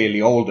who are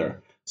clearly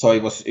older. So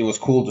it was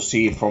cool to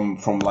see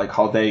from like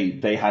how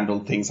they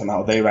handled things and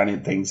how they ran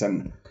in things,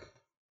 and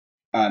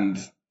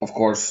of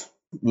course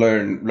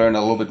learn a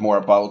little bit more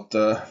about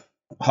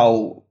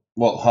how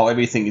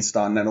everything is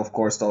done. And of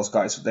course those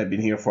guys, they've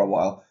been here for a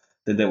while,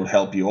 then they would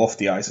help you off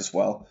the ice as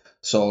well.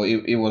 So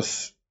it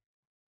was,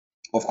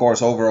 of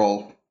course,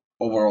 overall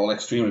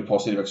extremely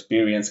positive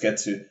experience.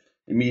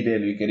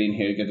 Immediately get in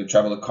here, you get to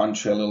travel the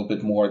country a little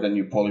bit more than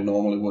you probably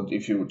normally would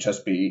if you would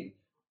just be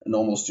a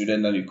normal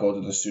student, and you go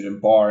to the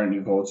student bar and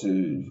you go to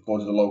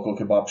the local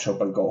kebab shop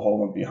and go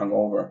home and be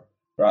hungover.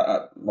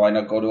 Why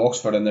not go to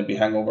Oxford and then be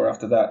hungover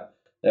after that?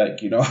 Like,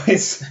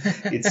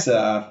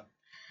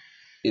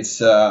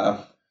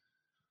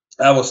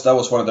 that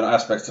was one of the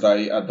aspects that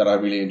I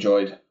really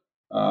enjoyed.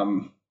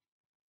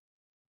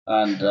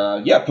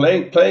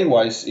 Playing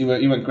wise, it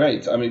went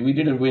great. I mean, we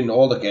didn't win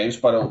all the games,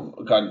 but I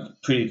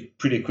got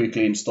pretty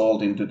quickly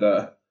installed into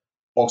the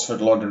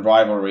Oxford-London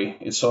rivalry.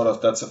 It's sort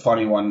of, that's a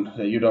funny one.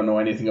 You don't know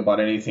anything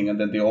about anything, and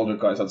then the older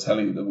guys are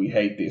telling you that we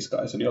hate these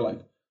guys, and you're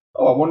like,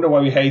 oh, I wonder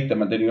why we hate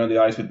them. And then you're on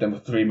the ice with them for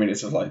 3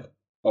 minutes. It's like,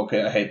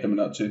 okay, I hate them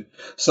now too.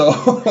 So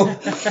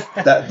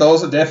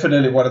those are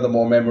definitely one of the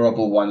more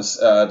memorable ones.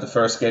 The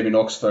first game in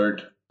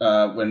Oxford,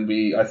 when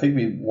I think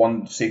we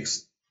won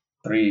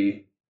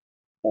 6-3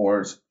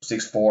 or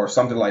 6-4,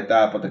 something like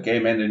that. But the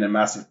game ended in a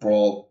massive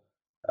brawl,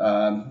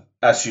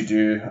 as you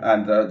do.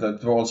 And the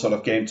brawl sort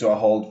of came to a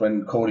halt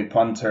when Cody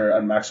Punter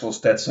and Maxwell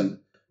Stetson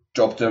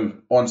dropped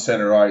them on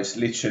center ice.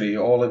 Literally,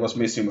 all it was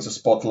missing was a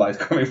spotlight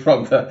coming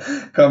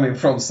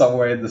from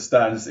somewhere in the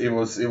stands. It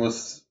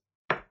was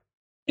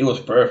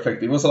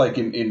perfect. It was like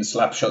in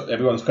Slapshot.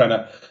 Everyone's kind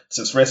of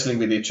just wrestling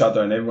with each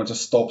other, and everyone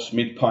just stops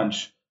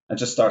mid-punch and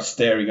just starts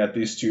staring at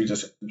these two,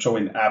 just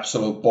throwing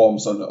absolute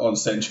bombs on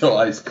central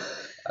ice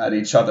at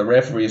each other.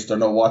 Referees don't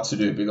know what to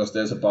do because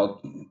there's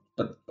about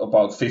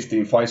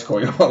 15 fights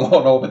going on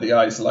all over the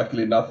ice.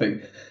 Luckily,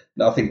 nothing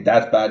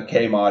that bad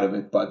came out of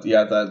it. But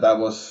yeah, that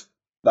was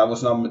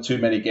not too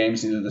many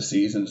games into the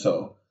season,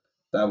 so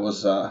that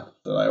was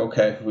like,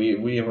 okay,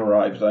 we have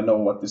arrived. I know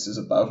what this is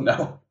about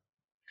now.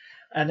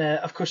 And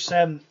of course,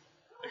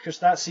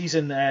 that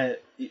season, I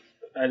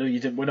know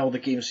you didn't win all the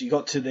games, so you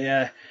got to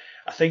the.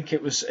 I think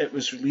it was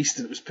released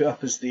and it was put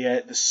up as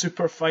the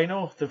super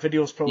final. The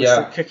video's probably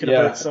still kicking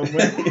about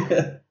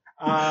somewhere.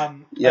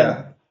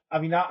 Yeah. I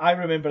mean, I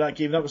remember that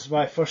game. That was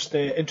my first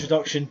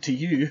introduction to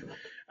you.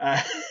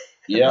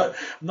 Yeah.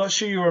 I'm not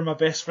sure you were my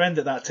best friend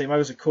at that time. I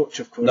was a coach,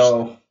 of course.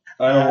 No,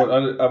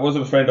 I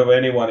wasn't a friend of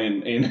anyone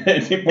in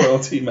any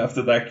world team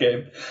after that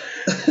game.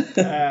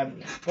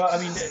 But I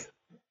mean,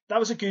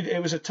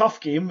 it was a tough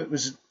game. It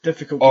was a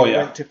difficult game. It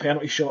went to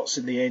penalty shots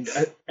in the end.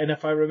 And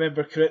if I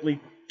remember correctly,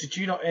 did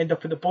you not end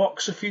up in the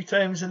box a few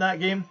times in that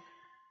game?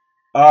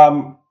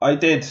 I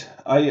did.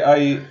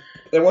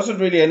 There wasn't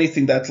really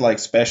anything that like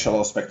special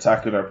or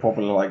spectacular,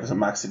 probably like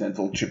some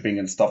accidental chipping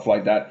and stuff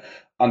like that,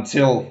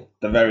 until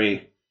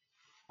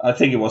I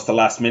think it was the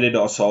last minute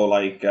or so.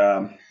 Like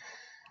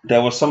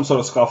there was some sort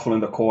of scuffle in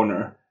the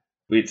corner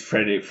with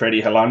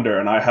Freddie Helander,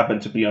 and I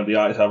happened to be on the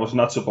ice. I was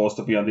not supposed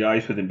to be on the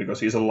ice with him because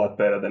he's a lot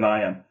better than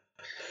I am.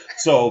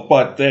 So,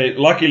 but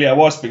luckily I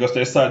was, because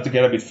they started to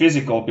get a bit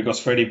physical,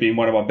 because Freddie being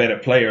one of our better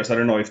players, I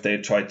don't know if they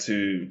tried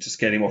to just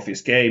get him off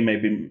his game,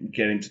 maybe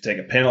get him to take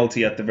a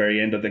penalty at the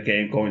very end of the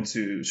game, going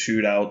to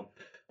shootout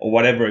or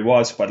whatever it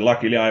was. But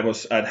luckily I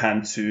was at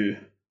hand to,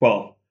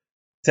 well,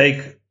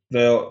 take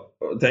the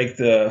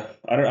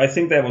I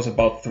think there was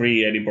about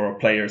 3 Edinburgh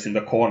players in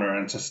the corner,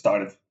 and just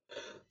started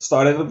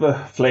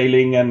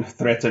flailing and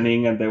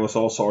threatening, and there was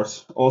all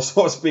sorts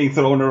being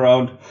thrown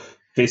around,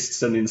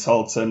 fists and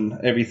insults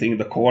and everything in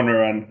the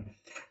corner. And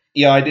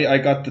yeah, I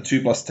got the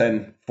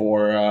 2+10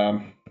 for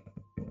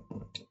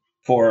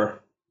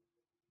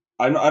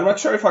I'm not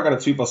sure if I got a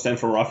 2+10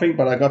 for roughing,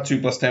 but I got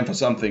 2+10 for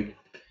something.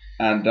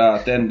 And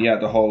then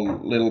the whole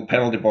little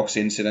penalty box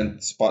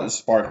incident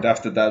sparked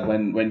after that,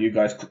 when you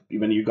guys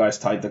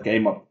tied the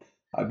game up.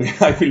 I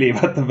believe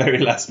at the very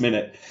last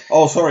minute.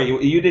 Oh, sorry,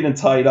 you didn't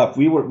tie it up.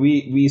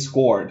 We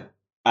scored,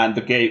 and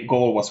the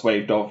goal was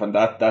waved off, and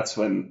that's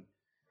when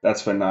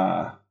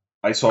I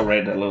saw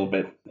red a little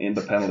bit in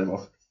the penalty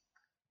box.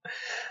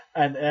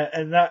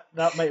 And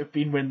that might have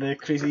been when the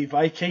crazy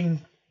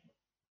Viking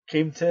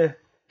came to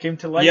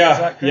light. Yeah, is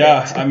that correct?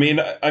 yeah.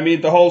 I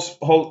mean the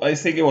whole. I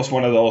think it was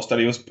one of those that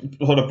he was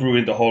sort of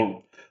brewing the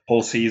whole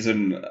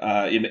season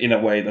in a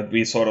way that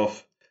we sort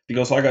of,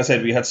 because like I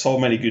said, we had so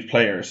many good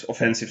players,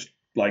 offensive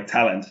like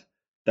talent,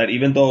 that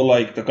even though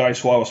like the guys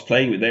who I was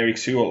playing with, Eric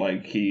Sewell,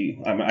 like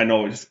I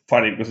know it's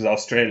funny because it's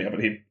Australia, but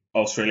he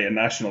Australian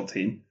national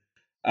team,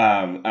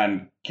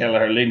 and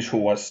Kelleher Lynch, who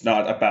was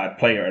not a bad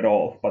player at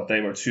all, but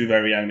they were 2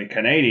 very young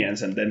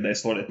Canadians, and then they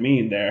slotted me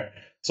in there.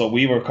 So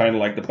we were kind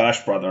of like the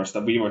Bash Brothers,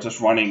 that we were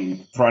just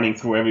running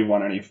through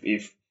everyone, and if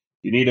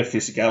you needed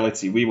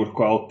physicality, we would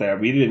go out there.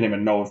 We didn't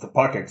even know if the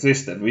puck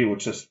existed. We would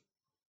just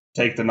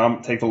take the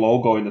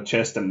logo in the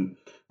chest and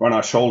run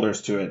our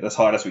shoulders to it as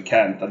hard as we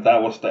can. And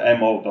that was the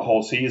MO of the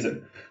whole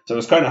season. So it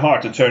was kind of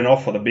hard to turn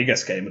off for the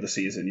biggest game of the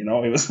season. You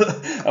know, it was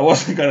I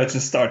wasn't gonna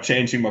just start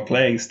changing my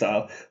playing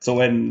style. So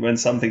when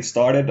something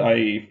started,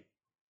 I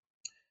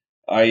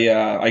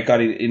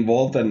got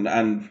involved, and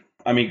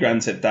I mean,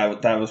 granted,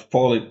 that was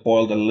probably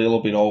boiled a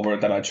little bit over,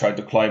 that I tried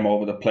to climb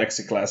over the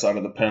plexiglass out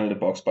of the penalty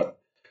box, but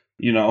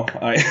you know,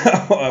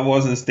 I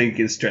wasn't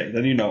thinking straight,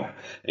 and you know,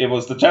 it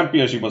was the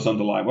championship was on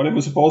the line. What it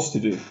was supposed to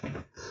do.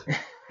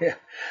 Yeah.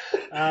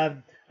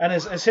 And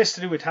as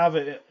history would have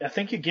it, I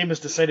think your game was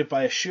decided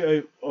by a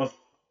shootout of,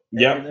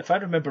 and if I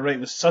remember right,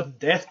 it was sudden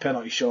death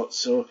penalty shots.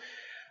 So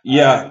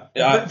yeah,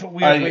 a bit of a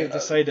weird way to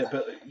decide it,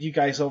 but you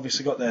guys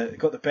obviously got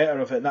the better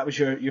of it, and that was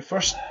your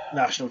first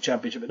national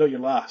championship, but not your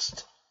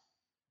last.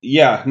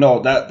 Yeah,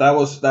 no,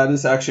 that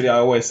is actually, I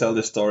always tell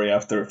this story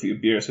after a few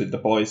beers with the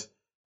boys.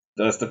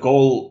 That's the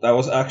goal. That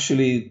was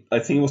actually, I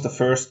think it was the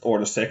first or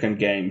the second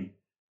game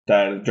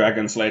that a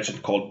Dragons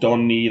legend called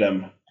Don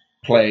Needham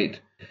played.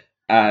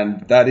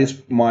 And that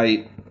is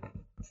my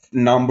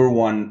number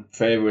one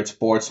favorite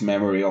sports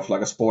memory of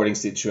like a sporting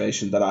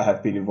situation that I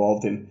have been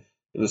involved in.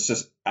 It was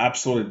just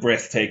absolutely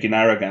breathtaking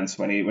arrogance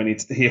when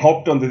he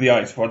hopped onto the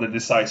ice for the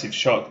decisive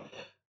shot.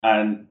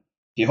 And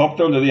he hopped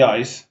onto the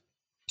ice,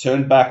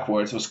 turned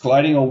backwards, was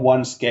gliding on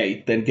one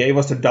skate, then gave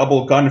us the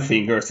double gun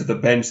fingers to the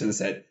bench and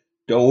said,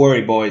 "Don't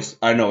worry, boys,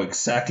 I know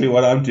exactly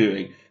what I'm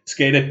doing."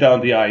 Skated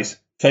down the ice,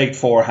 faked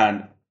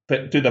forehand,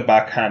 to the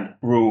backhand,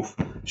 roof,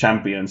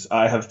 champions.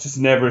 I have just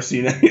never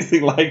seen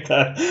anything like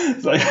that.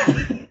 It's like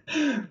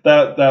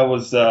that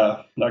was,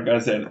 like I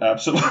said,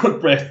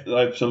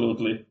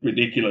 absolutely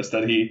ridiculous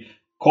that he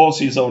calls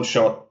his own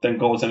shot, then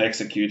goes and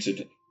executes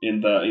it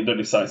in the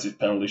decisive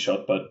penalty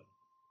shot. But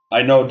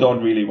I know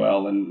Don really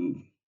well,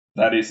 and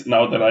that is,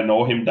 now that I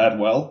know him that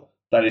well,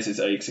 that is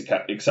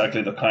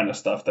exactly the kind of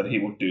stuff that he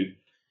would do.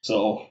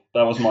 So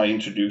that was my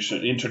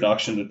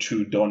introduction to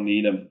true Don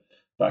Needham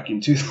back in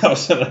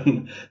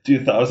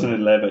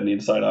 2011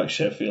 inside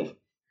Sheffield.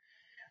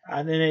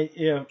 And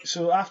then,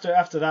 so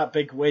after that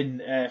big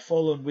win,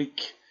 following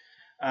week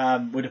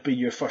would have been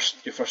your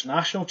first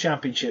national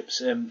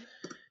championships.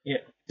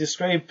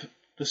 Describe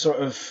the sort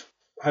of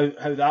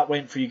how that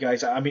went for you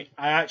guys. I mean,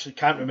 I actually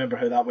can't remember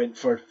how that went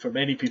for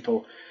many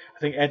people. I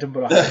think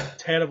Edinburgh had a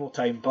terrible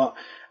time, but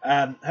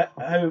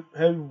how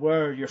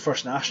were your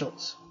first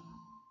nationals?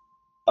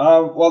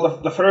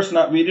 Well, the first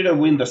we didn't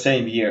win the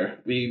same year.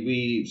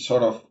 We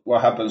sort of,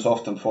 what happens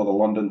often for the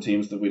London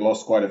teams, that we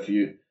lost quite a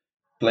few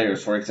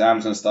players for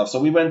exams and stuff.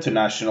 So we went to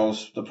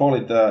nationals.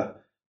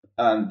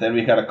 And then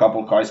we had a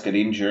couple guys get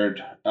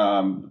injured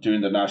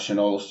during the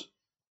nationals.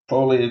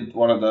 Probably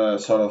one of the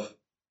sort of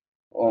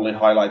only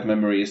highlight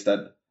memories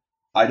that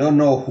I don't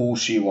know who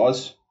she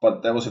was,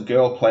 but there was a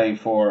girl playing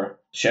for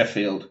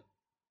Sheffield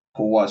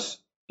who was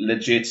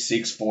legit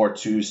 6'4",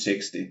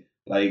 260,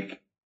 like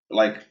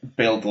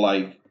built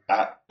like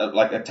a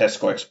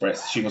Tesco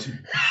Express. She was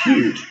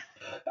huge,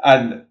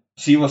 and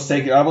she was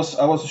taking. I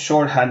was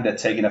short-handed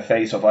taking a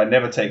face-off. I'd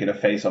never taken a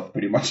face-off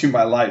pretty much in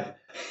my life,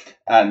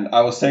 and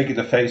I was taking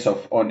the face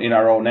off in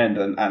our own end,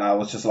 and I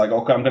was just like,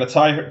 okay, I'm gonna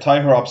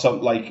tie her up.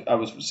 Some like I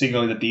was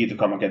signaling the D to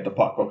come and get the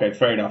puck. Okay,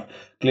 fair enough.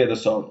 Clear the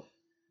zone.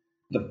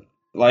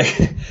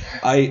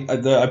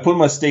 I put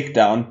my stick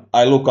down.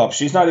 I look up.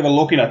 She's not even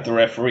looking at the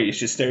referee.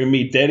 She's staring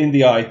me dead in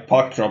the eye.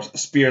 Puck drops,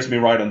 spears me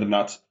right on the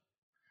nuts.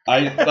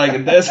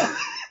 There's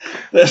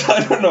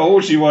I don't know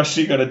who she was.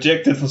 She got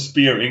ejected for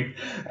spearing.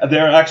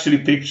 There are actually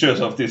pictures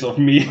of this of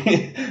me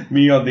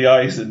on the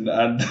ice and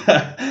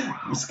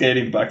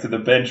skating back to the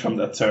bench from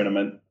that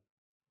tournament.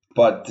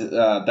 But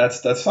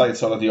that's like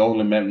sort of the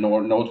only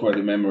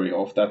noteworthy memory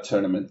of that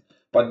tournament.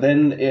 But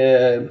then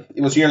it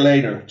was a year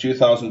later,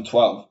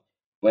 2012.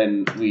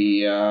 When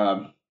we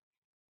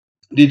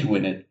did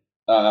win it,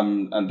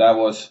 and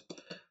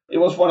it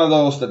was one of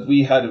those that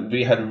we had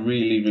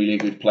really really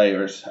good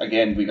players.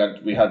 Again,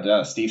 we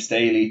had Steve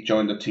Staley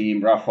join the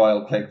team,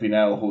 Rafael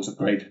Clegg-Vinell, who's a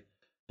great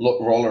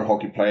roller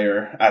hockey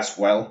player as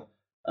well,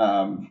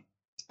 and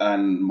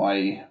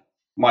my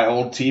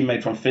old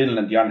teammate from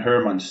Finland, Jan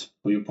Hermans,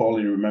 who you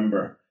probably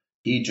remember,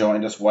 he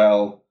joined as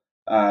well.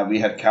 We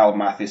had Cal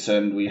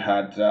Matheson, we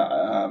had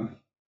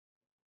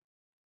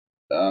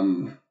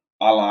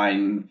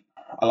Alain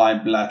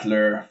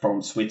Blattler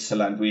from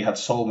Switzerland. We had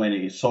so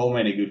many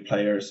good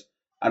players,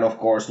 and of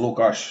course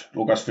Lukas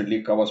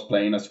Fridlika was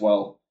playing as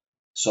well.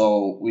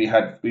 So we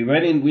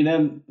went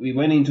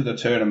into the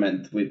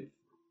tournament with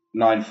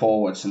 9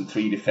 forwards and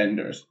 3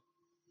 defenders.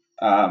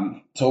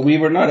 So we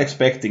were not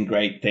expecting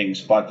great things,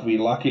 but we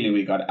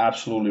got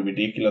absolutely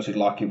ridiculously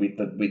lucky with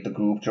the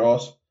group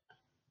draws.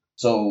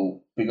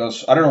 So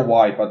because I don't know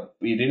why, but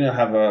we didn't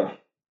have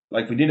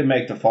we didn't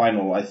make the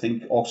final. I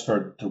think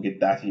Oxford took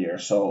it that year.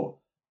 So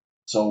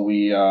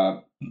we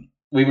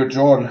were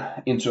drawn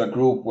into a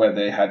group where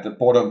they had the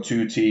bottom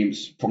 2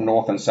 teams from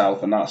North and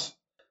South and us.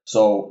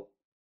 So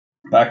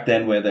back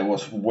then, where there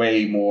was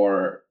way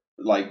more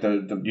like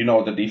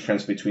the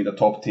difference between the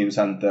top teams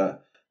and the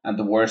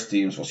worst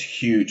teams was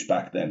huge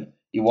back then.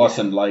 It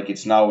wasn't like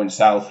it's now in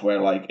South where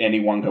like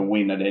anyone can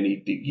win at any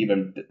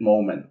given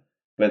moment.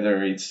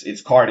 Whether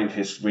it's Cardiff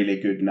is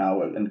really good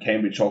now and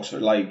Cambridge,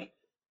 Oxford, like.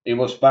 It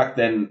was back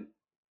then,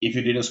 if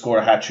you didn't score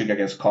a hat-trick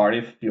against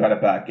Cardiff, you had a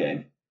bad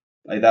game.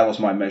 Like that was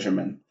my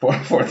measurement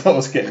for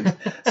those games.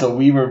 So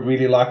we were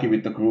really lucky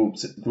with the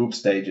group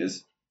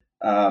stages.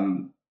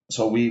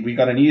 So we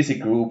got an easy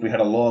group. We had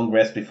a long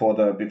rest before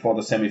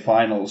the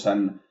semi-finals,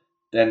 and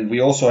then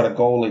we also had a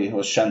goalie who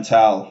was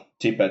Chantal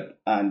Tippett,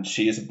 and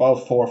she is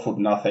about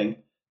 4'0",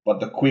 but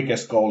the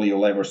quickest goalie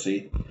you'll ever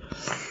see.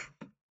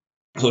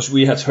 So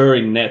we had her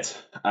in net,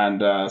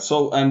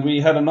 and we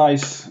had a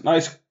nice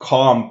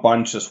calm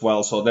bunch as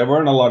well. So there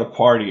weren't a lot of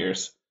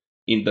partiers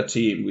in the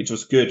team, which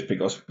was good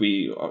because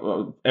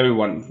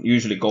everyone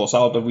usually goes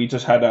out, but we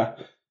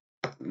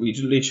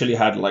literally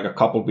had like a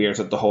couple beers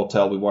at the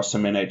hotel. We watched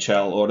some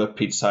NHL, ordered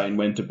pizza, and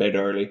went to bed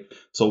early.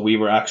 So we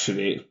were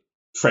actually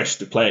fresh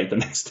to play the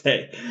next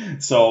day.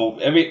 So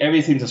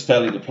everything just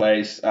fell into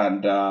place,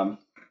 and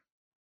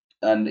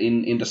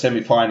in the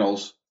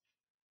semifinals.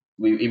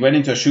 We went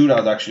into a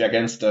shootout actually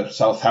against the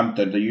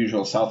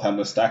usual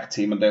Southampton stack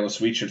team, and there was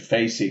Richard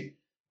Facey,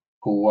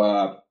 who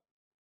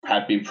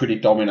had been pretty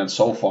dominant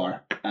so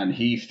far, and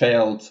he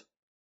failed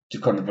to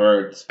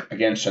convert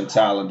against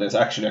Chantal. And there's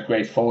actually a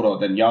great photo.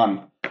 Then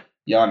Jan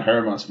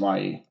Hermans,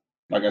 my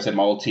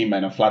old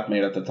teammate and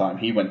flatmate at the time,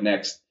 he went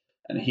next,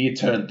 and he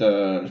turned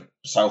the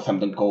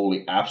Southampton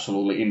goalie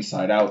absolutely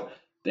inside out.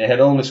 He had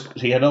only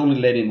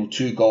let in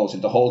 2 goals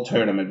in the whole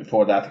tournament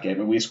before that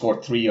game, and we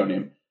scored 3 on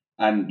him.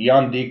 And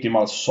Jan digged him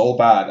out so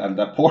bad, and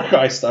the poor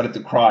guy started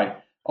to cry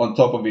on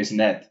top of his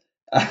net.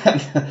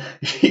 And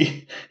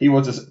he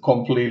was just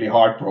completely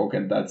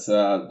heartbroken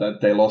that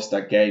they lost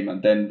that game.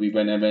 And then we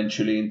went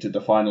eventually into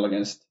the final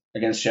against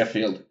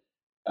Sheffield.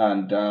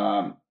 And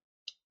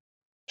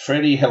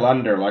Freddie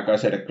Helander, like I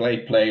said, a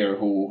great player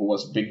who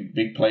was a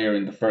big player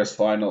in the first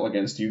final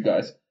against you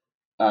guys.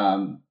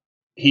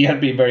 He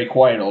had been very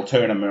quiet all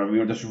tournament, and we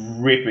were just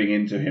ripping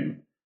into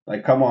him.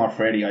 Like, come on,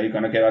 Freddie, are you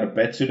going to get out of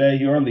bed today?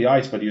 You're on the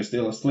ice, but you're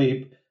still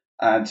asleep.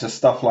 And just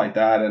stuff like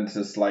that. And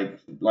just like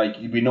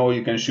we know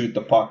you can shoot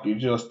the puck. You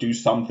just do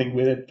something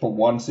with it for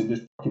once in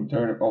this fucking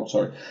tournament. Oh,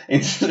 sorry. In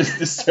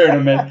this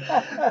tournament.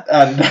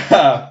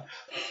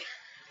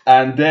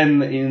 And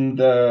then in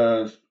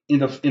the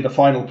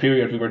final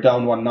period, we were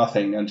down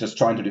 1-0 and just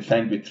trying to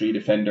defend with 3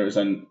 defenders.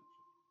 And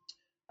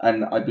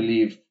I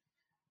believe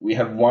we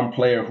have one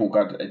player who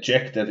got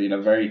ejected in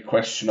a very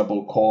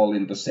questionable call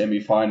in the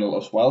semi-final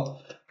as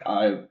well.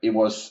 It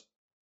was,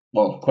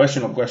 well,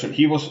 question.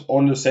 He was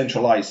on the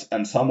central ice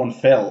and someone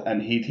fell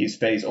and hit his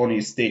face on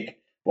his stick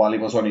while he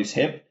was on his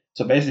hip.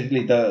 So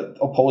basically the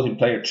opposing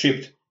player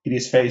tripped, hit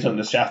his face on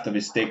the shaft of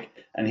his stick,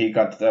 and he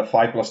got the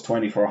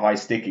 5+20 for high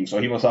sticking. So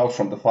he was out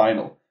from the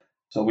final.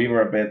 So we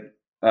were a bit,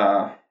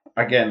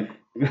 again,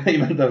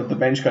 even though the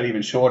bench got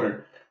even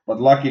shorter.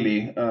 But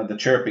luckily, the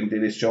chirping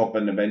did his job,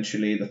 and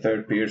eventually the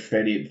third period,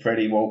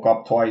 Freddie woke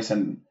up twice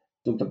and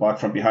took the puck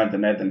from behind the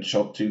net and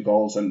shot 2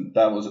 goals, and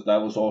that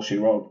was all she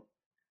wrote.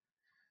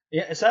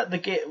 Yeah, is that the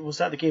game? Was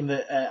that the game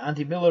that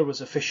Andy Miller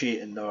was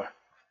officiating, or?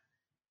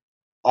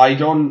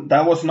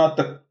 That was not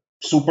the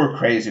super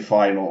crazy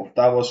final.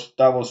 That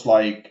was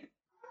like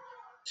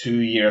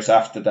 2 years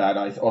after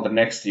that, or the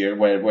next year,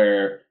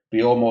 where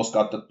we almost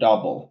got the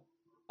double.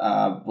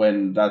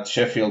 When that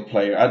Sheffield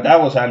player, and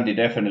that was Andy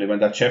definitely, when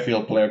that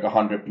Sheffield player got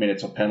 100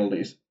 minutes of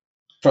penalties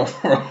from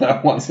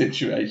that one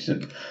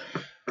situation.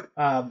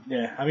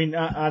 Yeah, I mean,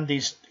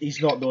 Andy's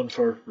he's not known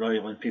for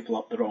riling people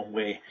up the wrong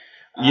way.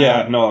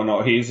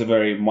 No, he's a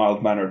very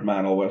mild-mannered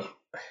man always.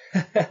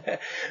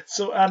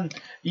 So,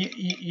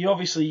 you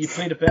obviously you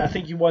played a bit. I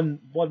think you won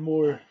one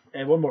more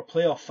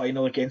playoff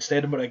final against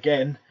Edinburgh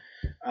again.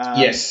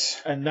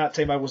 Yes. And that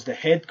time I was the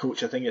head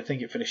coach. I think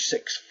it finished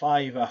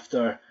 6-5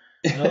 after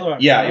another.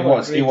 It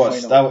was.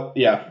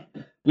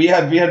 We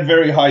had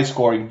very high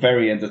scoring,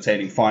 very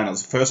entertaining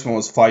finals. The first one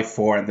was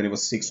 5-4, and then it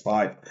was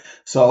 6-5.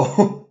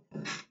 So.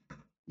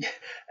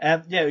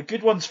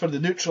 Good ones for the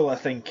neutral, I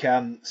think.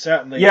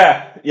 Certainly.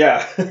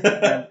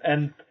 Yeah.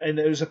 and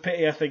it was a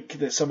pity, I think,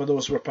 that some of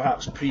those were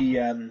perhaps pre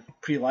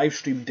live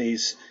stream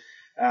days.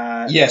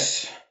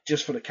 Yes.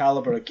 Just for the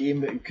caliber of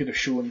game that we could have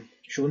shown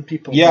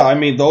people. Yeah, I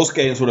mean, those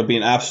games would have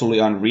been absolutely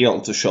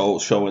unreal to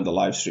show in the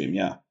live stream.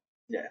 Yeah.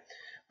 Yeah.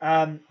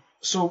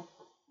 So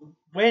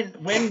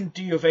when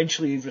do you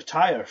eventually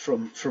retire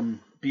from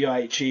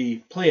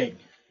BIHA playing?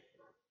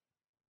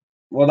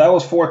 Well, that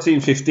was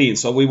 14-15.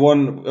 So we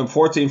won.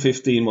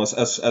 14-15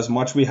 was as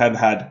much we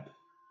had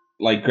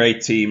like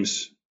great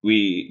teams.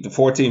 The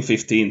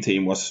 14-15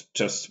 team was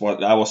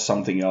that was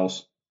something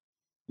else.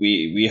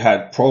 We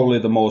had probably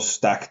the most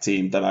stacked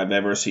team that I've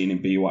ever seen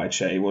in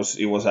BYHA.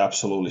 It was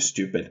absolutely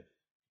stupid.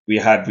 We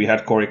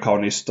had Corey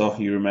Kaunisto.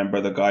 You remember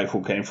the guy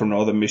who came from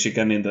Northern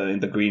Michigan in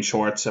the green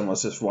shorts and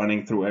was just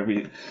running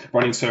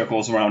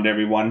circles around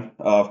everyone.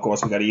 Of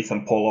course, we got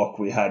Ethan Pollock.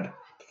 We had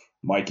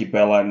Mikey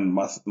Bella and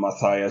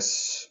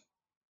Matthias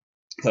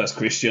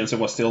Christiansen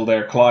was still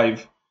there.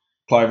 Clive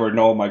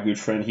Renault, my good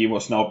friend, he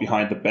was now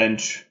behind the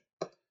bench.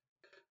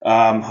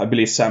 I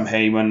believe Sam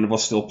Heyman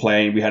was still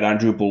playing. We had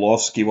Andrew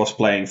Bulovsky was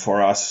playing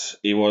for us.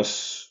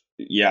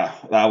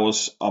 That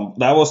was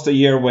the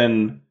year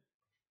when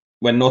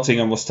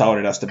Nottingham was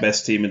touted as the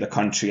best team in the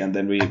country, and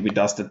then we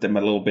dusted them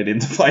a little bit in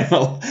the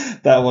final.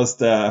 That was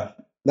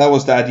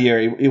that year.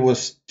 It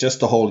was just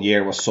the whole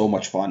year was so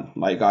much fun.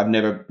 Like I've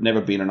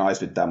never been on ice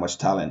with that much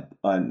talent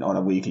on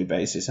a weekly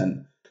basis,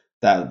 and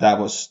that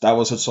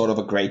was a sort of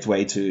a great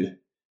way to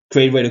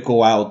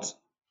go out.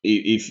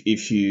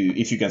 If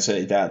you can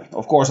say that.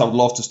 Of course, I would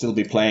love to still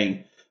be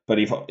playing, but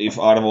if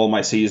out of all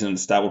my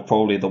seasons, that would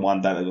probably the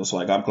one that it was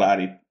like I'm glad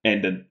it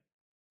ended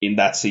in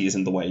that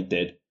season the way it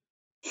did.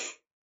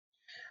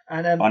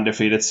 And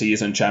undefeated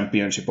season,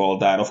 championship, all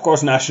that. Of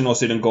course, nationals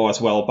didn't go as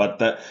well, but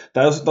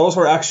those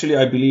were actually,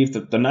 I believe,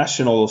 the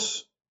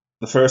nationals,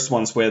 the first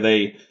ones where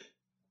they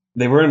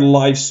weren't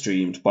live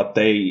streamed, but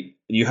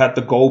you had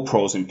the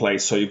GoPros in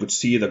place so you could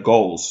see the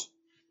goals.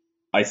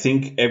 I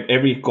think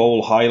every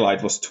goal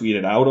highlight was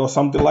tweeted out or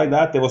something like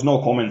that. There was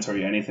no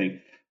commentary or anything,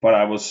 but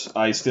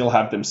I still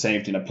have them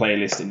saved in a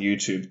playlist in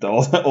YouTube.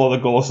 All the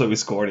goals that we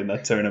scored in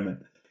that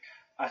tournament.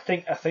 I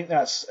think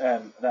that's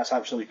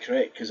absolutely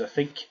correct, because I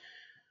think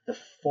the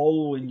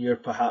following year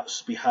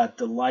perhaps we had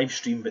the live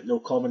stream but no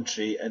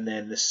commentary, and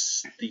then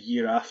the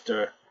year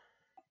after.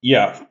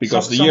 Yeah,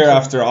 because the year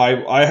after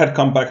I had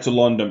come back to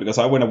London because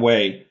I went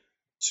away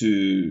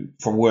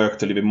for work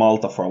to live in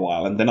Malta for a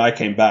while, and then I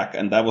came back,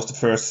 and that was the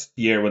first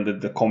year when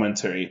the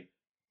commentary,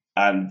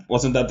 and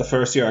wasn't that the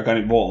first year I got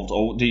involved,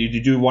 or did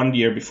you do 1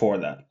 year before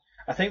that?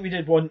 I think we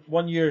did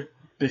one year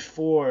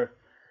before.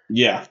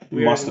 Yeah, it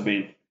must have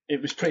been.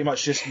 It was pretty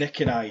much just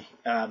Nick and I.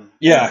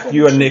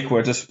 You and Nick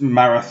were just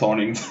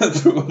marathoning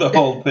through the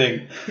whole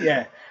thing.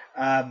 Yeah,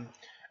 and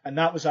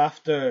that was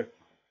after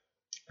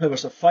there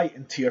was a fight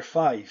in Tier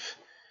 5.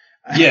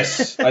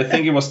 Yes, I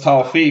think it was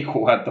Taufik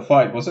who had the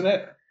fight, wasn't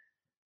it?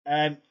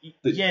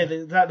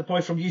 The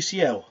boy from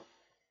UCL.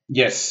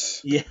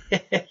 Yes. Yeah.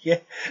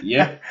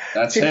 Yeah,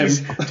 that's him.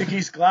 Took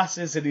his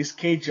glasses and his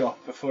cage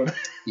off before.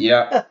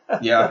 Yeah.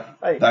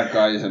 Right. That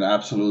guy is an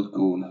absolute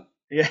goon.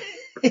 Yeah,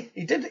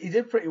 he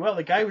did pretty well.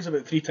 The guy was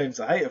about 3 times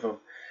the height of him.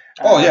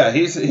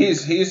 He's a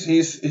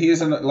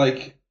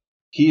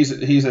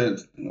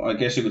I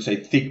guess you could say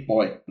thick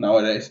boy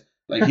nowadays.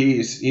 Like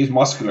he's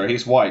muscular.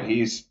 He's wide.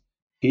 He's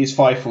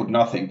 5 foot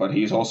nothing, but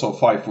he's also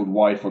 5 foot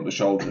wide from the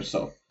shoulders.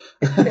 So.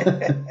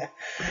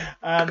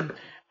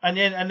 And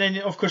then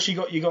of course you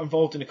got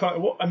involved in the car.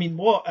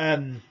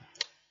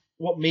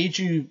 What made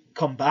you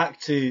come back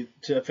to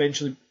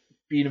eventually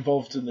being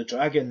involved in the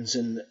Dragons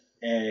and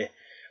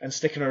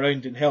sticking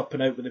around and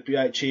helping out with the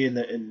BIHA and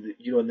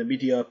the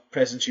media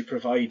presence you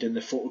provide and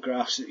the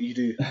photographs that you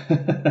do?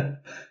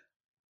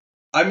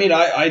 I mean,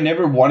 I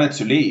never wanted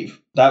to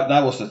leave.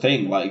 That was the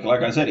thing. Like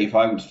I said, if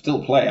I would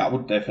still play, I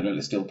would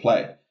definitely still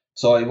play.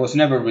 So it was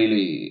never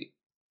really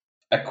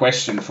a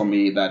question for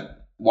me that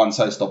once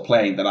I stopped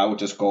playing, that I would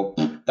just go,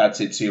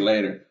 that's it, see you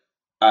later.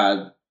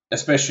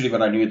 Especially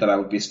when I knew that I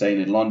would be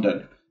staying in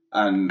London.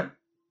 And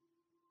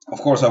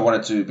of course I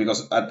wanted to,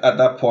 because at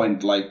that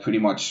point, like pretty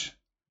much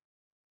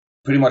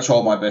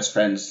all my best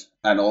friends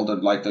all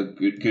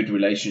the good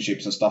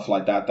relationships and stuff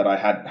like that I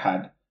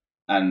had,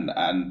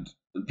 and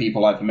the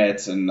people I've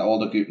met, and all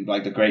the good,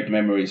 the great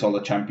memories, all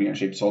the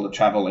championships, all the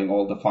traveling,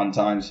 all the fun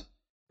times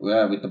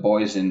with the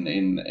boys in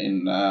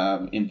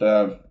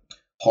the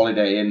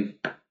Holiday Inn.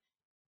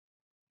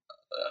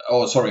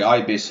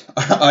 Ibis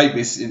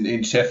Ibis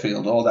in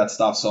Sheffield, all that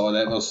stuff. So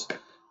there was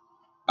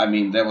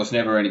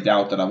never any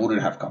doubt that I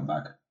wouldn't have come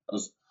back. I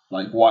was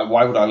like,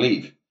 why would I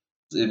leave?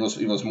 It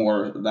was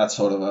more that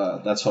sort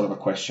of a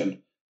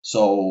question.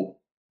 So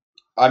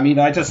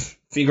I just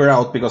figure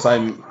out, because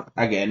I'm,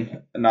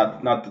 again,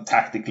 not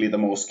tactically the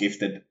most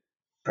gifted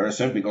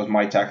person, because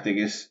my tactic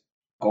is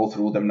go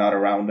through them, not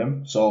around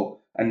them.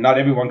 So, and not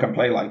everyone can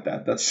play like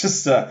that. That's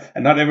just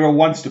and not everyone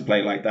wants to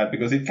play like that,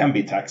 because it can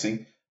be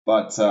taxing.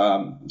 But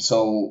and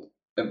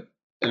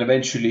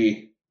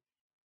eventually,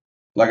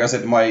 like I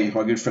said, my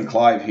good friend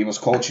Clive, he was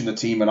coaching the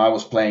team and I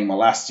was playing my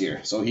last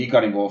year, so he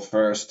got involved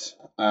first,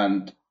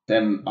 and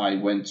then I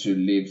went to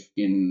live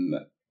in,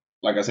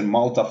 like I said,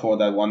 Malta for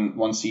that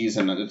one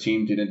season, and the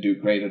team didn't do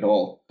great at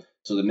all.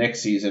 So the next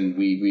season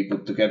we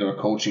put together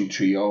a coaching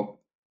trio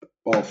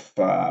of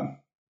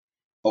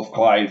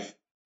Clive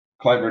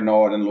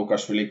Renaud and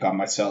Lukas Vilika and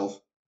myself.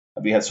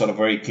 We had sort of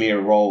very clear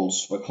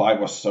roles, where Clive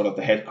was sort of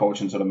the head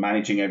coach and sort of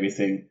managing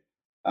everything,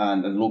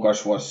 and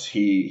Lukas was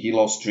he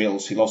loves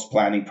drills, he loves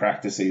planning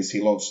practices,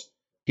 he loves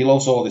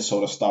all this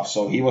sort of stuff.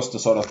 So he was the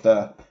sort of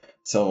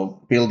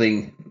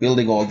building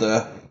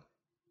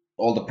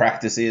all the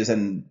practices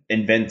and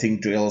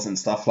inventing drills and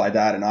stuff like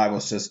that, and I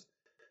was just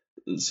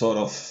sort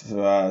of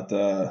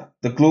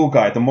the glue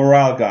guy, the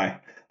morale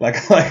guy,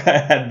 like I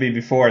had been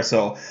before.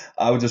 So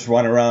I would just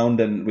run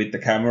around and with the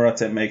camera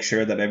to make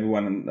sure that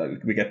everyone,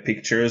 we get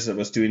pictures. I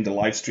was doing the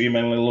live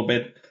streaming a little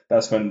bit.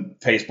 That's when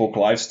Facebook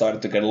Live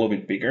started to get a little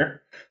bit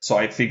bigger. So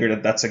I figured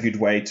that that's a good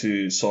way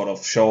to sort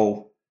of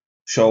show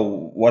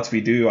what we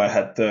do. I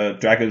had the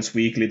Dragons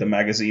Weekly, the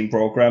magazine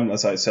program,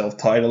 as I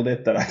self-titled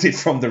it, that I did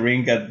from the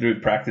ring and do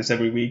practice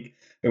every week.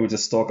 We would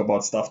just talk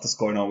about stuff that's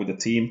going on with the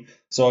team.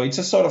 So it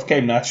just sort of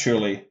came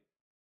naturally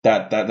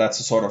that's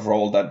a sort of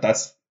role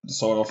that's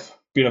sort of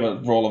bit of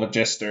a role of a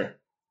jester,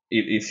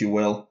 if you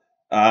will.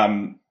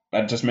 And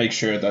just make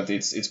sure that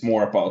it's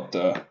more about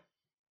the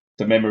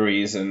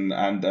memories and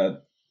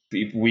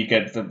we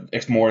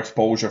get more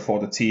exposure for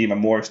the team and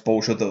more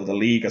exposure to the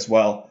league as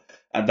well.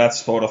 And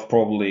that's sort of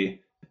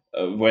probably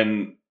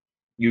when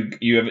you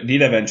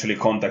did eventually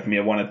contact me.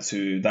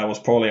 That was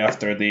probably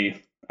after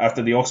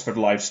the Oxford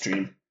live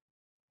stream,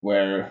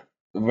 where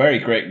a very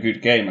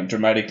good game, and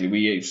dramatically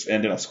we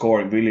ended up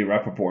scoring. Billy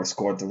Rappaport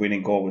scored the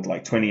winning goal with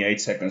like 28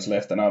 seconds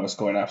left, and I was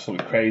going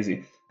absolutely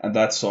crazy. And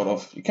that's sort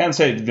of, you can't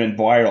say it went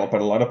viral,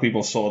 but a lot of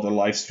people saw the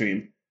live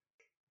stream,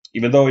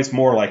 even though it's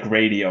more like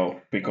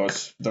radio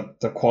because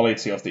the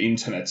quality of the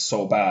internet's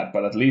so bad,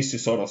 but at least you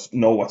sort of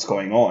know what's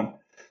going on.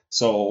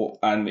 So,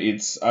 and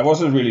I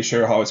wasn't really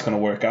sure how it's going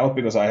to work out,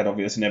 because I had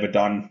obviously never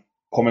done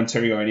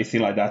commentary or anything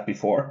like that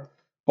before.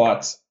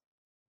 But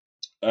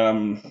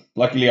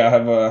luckily I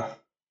have a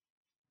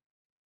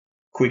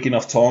quick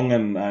enough tongue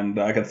and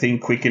I can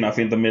think quick enough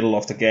in the middle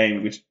of the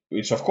game,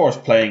 which of course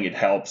playing it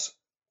helps,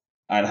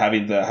 and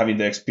having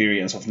the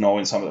experience of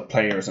knowing some of the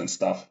players and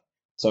stuff.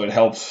 So it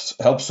helps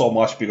so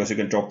much, because you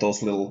can drop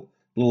those little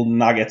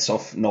nuggets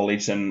of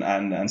knowledge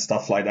and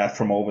stuff like that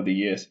from over the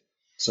years.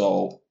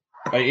 So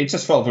it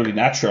just felt really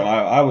natural.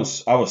 I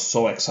was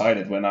so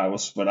excited when I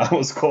was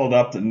called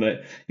up and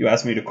you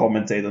asked me to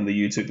commentate on the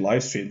YouTube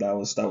live stream. That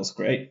was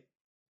great.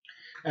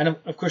 And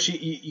of course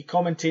you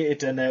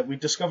commentated, and we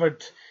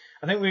discovered,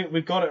 I think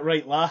we got it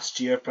right last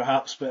year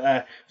perhaps,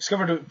 but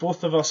discovered that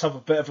both of us have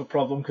a bit of a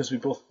problem, because we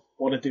both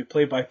want to do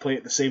play-by-play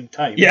at the same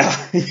time. Yeah.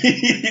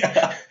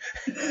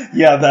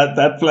 Yeah,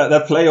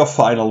 that playoff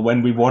final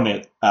when we won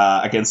it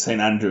against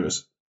St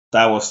Andrews,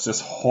 that was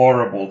just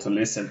horrible to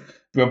listen.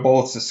 We were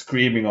both just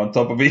screaming on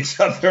top of each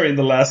other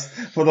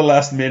for the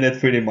last minute,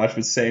 pretty much,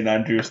 with St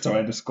Andrews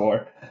trying to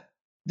score.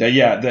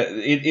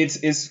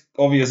 It's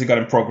obviously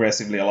gotten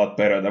progressively a lot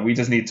better. That we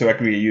just need to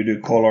agree. You do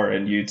color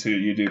and you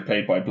do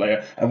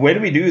play-by-play, and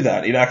when we do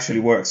that, it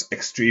actually works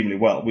extremely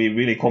well. We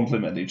really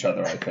complement each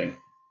other, I think.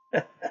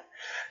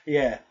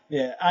 Yeah,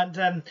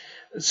 and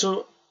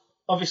so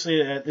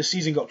obviously the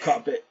season got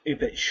cut a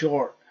bit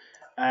short.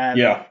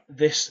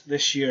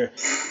 This year.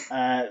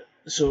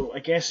 So I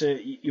guess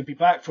you'll be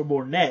back for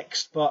more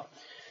next. But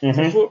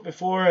before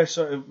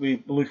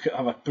we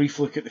have a brief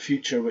look at the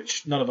future,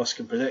 which none of us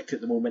can predict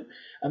at the moment.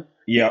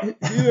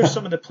 Who are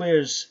some of the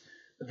players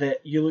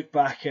that you look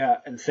back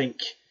at and think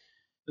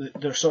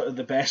they're sort of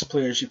the best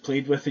players you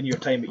played with in your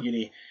time at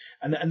uni?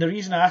 And the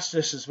reason I ask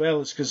this as well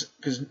is because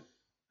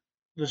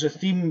there's a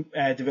theme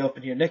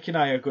developing here. Nick and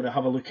I are going to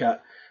have a look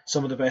at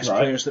some of the best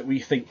players that we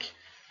think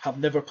have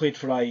never played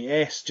for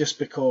IES just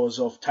because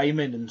of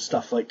timing and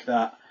stuff like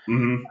that.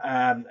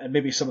 And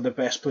maybe some of the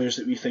best players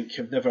that we think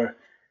have never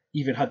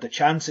even had the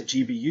chance at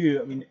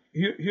GBU. I mean,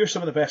 who are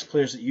some of the best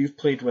players that you've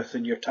played with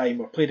in your time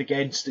or played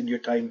against in your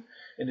time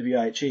in the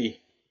BIHA?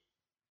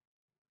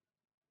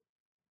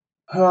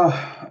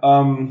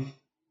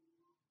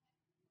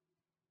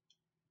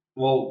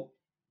 well,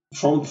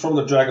 from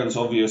the Dragons,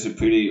 obviously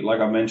pretty, like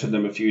I mentioned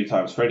them a few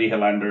times. Freddie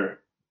Helander,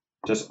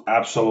 just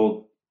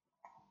absolute.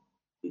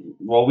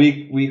 Well,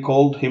 we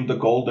called him the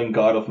golden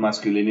god of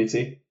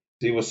masculinity.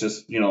 He was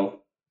just,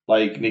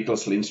 like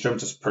Nicholas Lindstrom,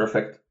 just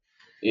perfect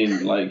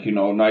in, like,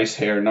 nice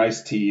hair,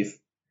 nice teeth,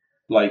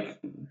 like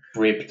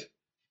ripped,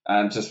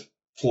 and just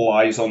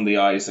flies on the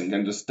ice and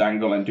can just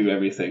dangle and do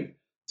everything.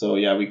 So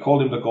yeah, we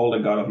called him the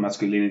golden god of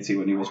masculinity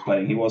when he was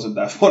playing. He wasn't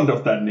that fond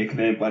of that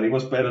nickname, but he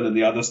was better than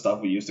the other stuff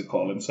we used to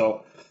call him.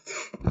 So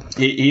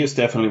he is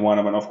definitely one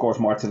of them. And of course,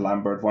 Martin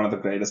Lambert, one of the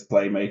greatest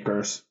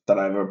playmakers that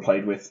I've ever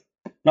played with.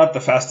 Not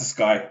the fastest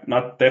guy,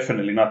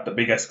 definitely not the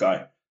biggest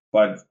guy,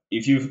 but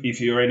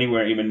if you're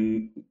anywhere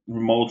even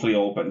remotely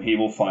open, he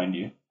will find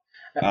you.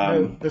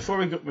 Now,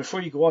 before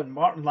you go on,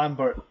 Martin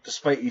Lambert,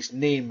 despite his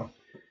name,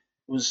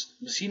 was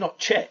he not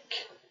Czech?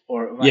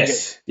 Or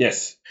yes.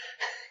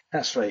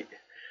 That's right.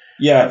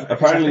 Yeah,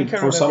 apparently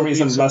for some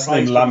reason last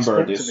name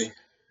Lambert is.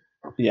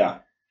 Yeah.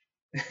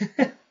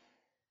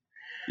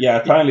 Yeah,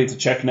 apparently it's a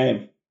Czech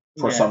name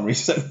for some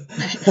reason.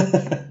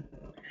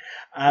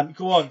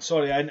 Go on.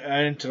 Sorry,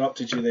 I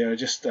interrupted you there. I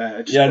just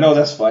no,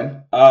 that's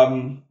fine.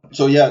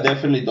 So yeah,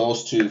 definitely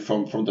those two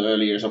from the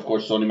early years. Of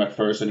course, Sonny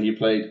McPherson. He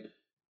played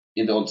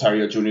in the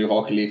Ontario Junior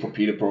Hockey League for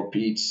Peterborough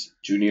Pete's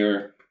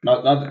Junior,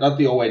 not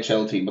the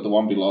OHL team, but the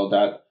one below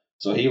that.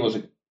 So he was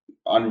an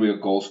unreal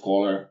goal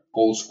scorer.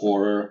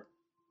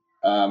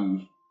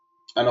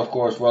 And of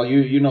course, well,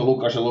 you know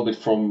Lukas a little bit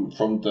from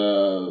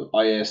the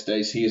IS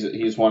days.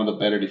 He's one of the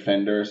better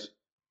defenders.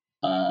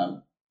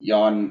 Jan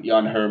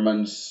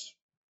Hermans,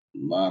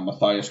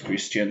 Matthias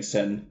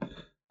Christiansen.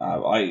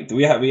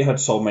 We had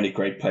so many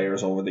great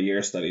players over the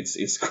years that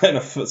it's kind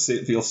of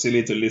feels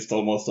silly to list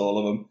almost all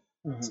of them.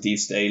 Mm-hmm. Steve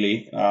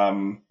Staley.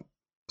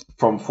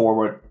 From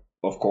forward,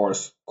 of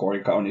course,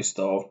 Corey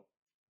Kaunisto,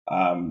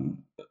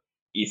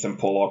 Ethan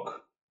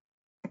Pollock.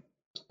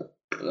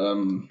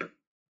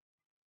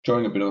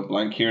 Drawing a bit of a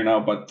blank here now,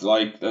 but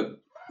like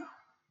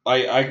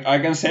I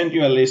can send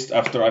you a list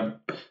after I've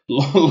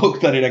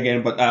looked at it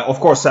again. But of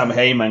course, Sam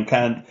Heyman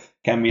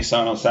can be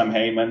son of Sam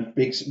Heyman,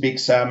 Big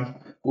Sam,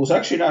 who's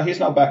actually he's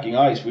now backing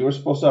ice. We were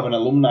supposed to have an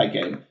alumni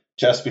game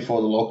just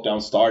before the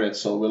lockdown started,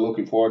 so we're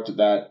looking forward to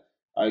that.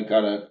 I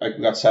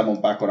got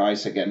Sam back on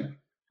ice again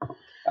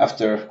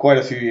after quite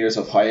a few years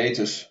of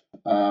hiatus.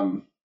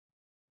 But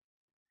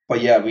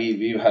yeah,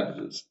 we've had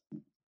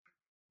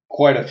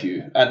quite a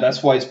few, and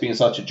that's why it's been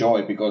such a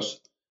joy, because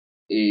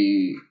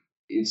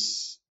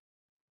it's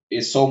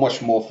so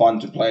much more fun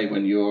to play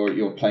when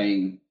you're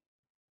playing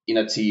in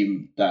a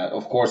team that,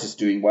 of course, is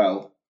doing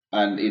well,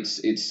 and it's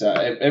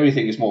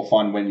everything is more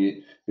fun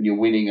when you're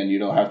winning and you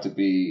don't have to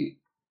be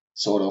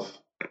sort of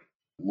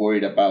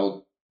worried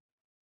about,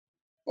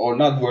 or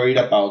not worried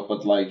about,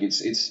 but like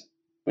it's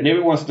when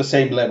everyone's at the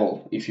same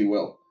level, if you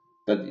will,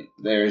 that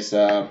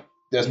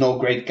there's no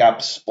great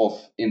gaps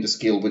in the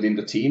skill within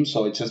the team,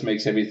 so it just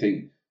makes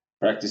everything,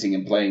 practicing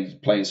and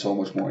playing so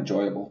much more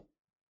enjoyable.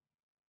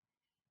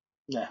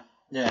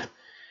 Yeah,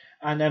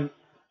 and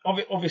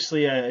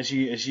obviously, as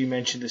you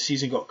mentioned, the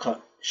season got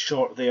cut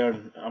short there,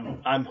 and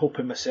I'm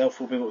hoping myself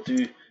we'll be able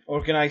to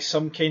organise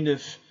some kind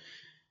of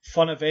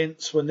fun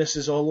events when this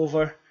is all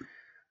over,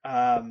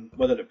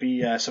 whether it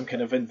be some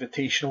kind of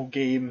invitational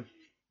game,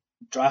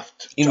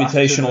 draft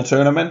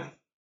tournament.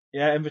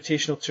 Yeah,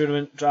 invitational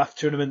tournament, draft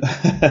tournament,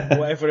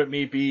 whatever it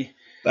may be.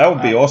 That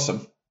would be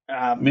awesome.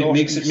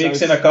 Mix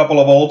in a couple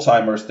of old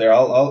timers there.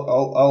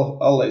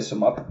 I'll lace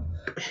them up.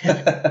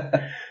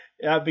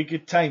 Yeah, it'd be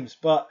good times.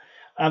 But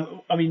I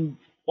mean,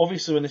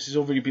 obviously, when this is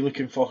over, you'll be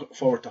looking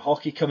forward to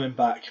hockey coming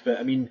back. But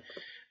I mean,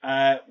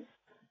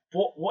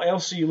 what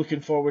else are you looking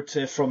forward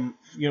to from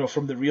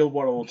the real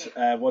world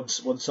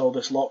once all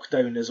this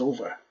lockdown is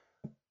over?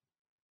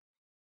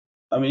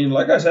 I mean,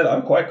 like I said,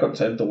 I'm quite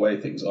content the way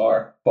things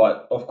are.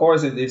 But of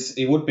course,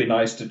 it would be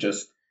nice to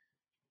just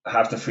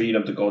have the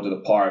freedom to go to the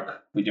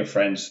park with your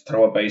friends,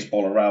 throw a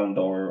baseball around,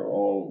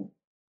 or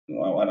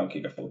I don't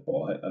kick a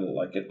football, I don't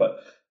like it, but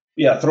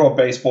yeah, throw a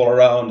baseball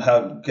around,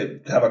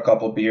 have a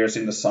couple of beers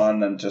in the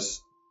sun, and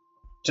just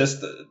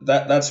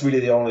that's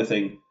really the only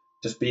thing.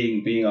 Just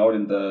being out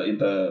in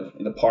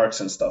the parks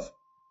and stuff.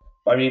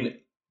 I mean,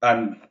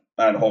 and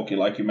hockey,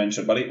 like you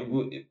mentioned. But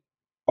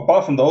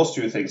apart from those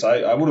two things,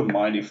 I wouldn't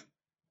mind if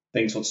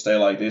things would stay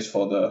like this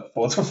for the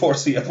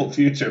foreseeable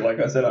future. Like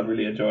I said, I'm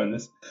really enjoying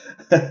this.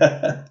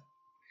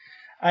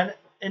 And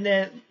in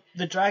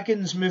the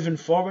Dragons moving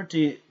forward,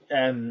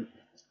 I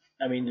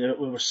mean, there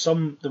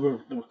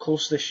were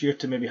close this year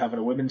to maybe having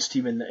a women's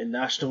team in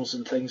nationals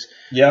and things.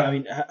 Yeah. I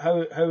mean,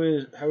 how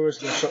is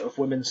the sort of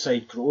women's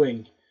side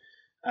growing?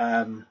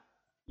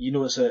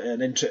 It's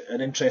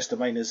an interest of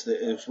mine is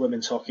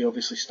women's hockey.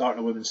 Obviously,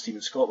 starting a women's team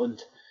in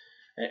Scotland.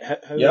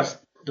 How is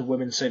the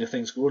women's side of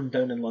things going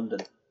down in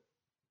London?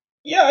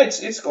 Yeah,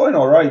 it's going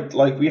all right.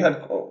 Like we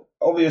had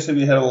always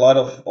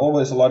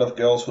a lot of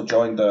girls who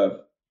joined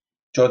the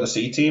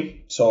C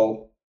team.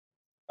 So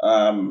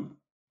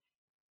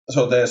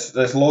so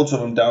there's loads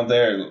of them down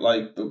there.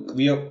 Like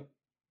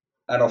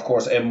And of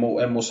course,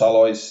 Emmu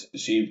Salois,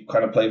 she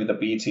kind of played with the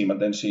B team,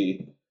 and then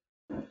she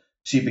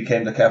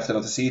became the captain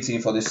of the C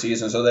team for this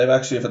season. So they've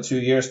actually for 2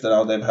 years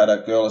now they've had a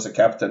girl as a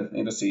captain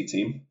in the C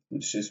team,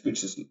 which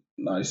is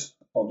nice,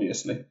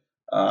 obviously.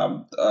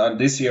 And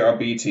this year our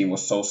B team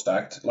was so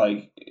stacked.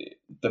 Like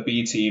the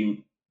B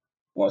team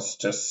was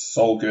just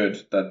so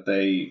good that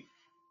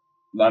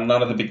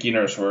none of the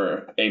beginners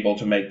were able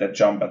to make that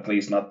jump, at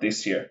least not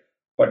this year.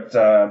 But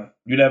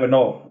you never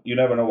know. You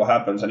never know what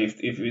happens, and if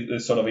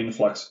this sort of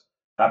influx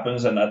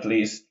happens, and at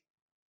least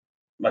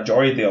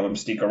majority of them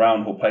stick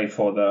around who played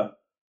for the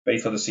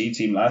C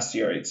team last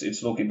year,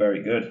 it's looking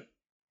very good.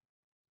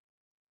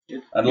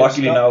 And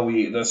luckily now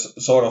the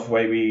sort of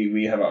way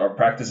we have our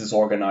practices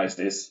organized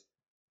is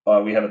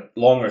we have a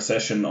longer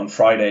session on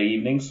Friday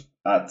evenings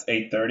at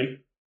 8:30.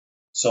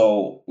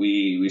 So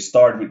we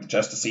start with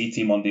just the C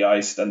team on the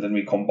ice, and then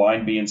we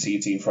combine B and C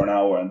team for an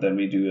hour, and then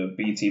we do a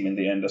B team in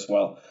the end as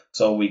well.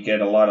 So we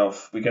get a lot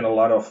of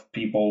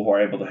people who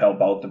are able to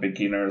help out the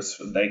beginners.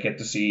 They get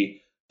to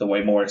see the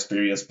way more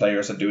experienced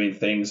players are doing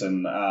things,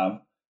 and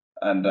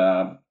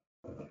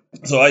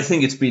so I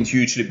think it's been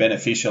hugely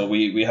beneficial.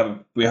 We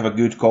have a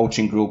good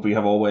coaching group. We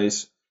have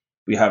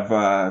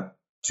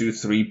 2,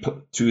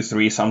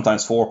 3,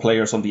 sometimes 4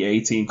 players on the A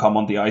team come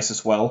on the ice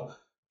as well.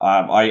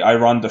 I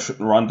run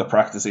the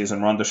practices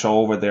and run the show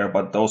over there,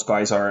 but those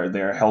guys are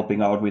there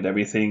helping out with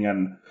everything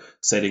and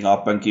setting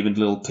up and giving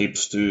little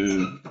tips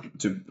to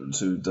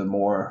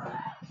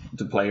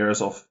the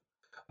players of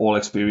all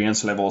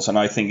experience levels. And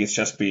I think it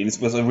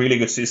was a really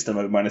good system.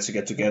 I managed to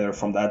get together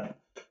from that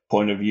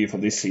point of view for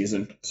this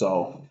season.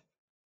 So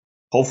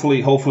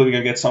hopefully we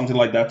can get something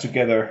like that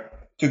together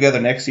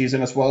next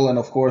season as well. And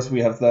of course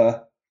we have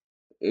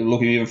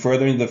looking even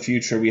further in the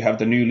future, we have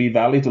the new Lee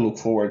Valley to look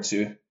forward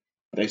to.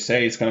 They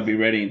say it's going to be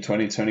ready in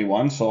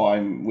 2021, so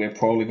we're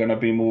probably going to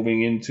be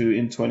moving in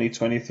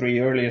 2023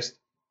 earliest.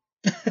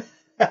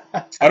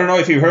 I don't know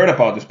if you've heard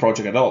about this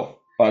project at all,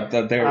 but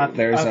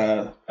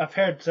I've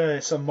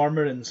heard some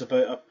murmurings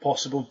about a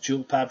possible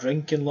dual pad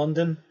rink in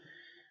London.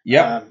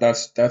 Yeah,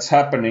 that's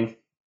happening.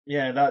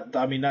 Yeah,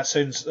 that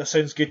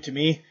sounds good to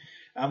me.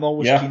 I'm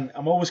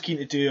always keen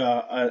to do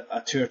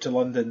a tour to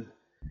London.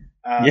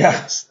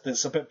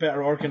 That's a bit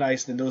better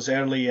organised than those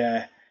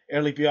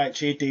early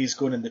BIHA days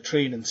going in the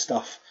train and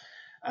stuff.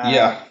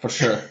 For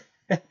sure.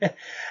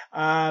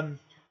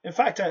 In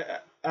fact,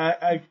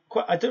 I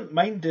don't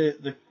mind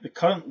the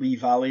current Lee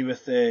Valley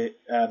with the.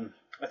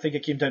 I think I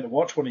came down to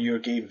watch one of your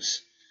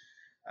games.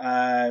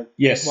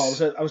 Yes.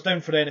 Well, I was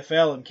down for the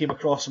NFL and came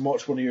across and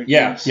watched one of your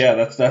games. Yeah.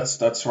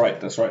 That's right.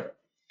 That's right.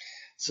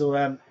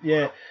 So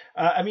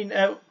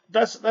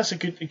that's a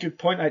good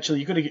point actually.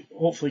 You're going to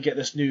hopefully get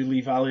this new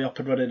Lee Valley up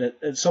and running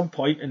at some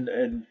point,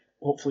 and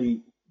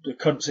hopefully the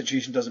current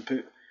situation doesn't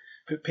put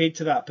paid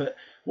to that. But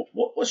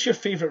what's your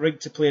favourite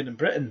rink to play in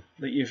Britain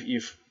that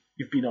you've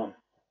been on?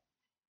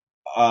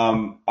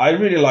 I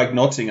really like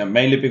Nottingham,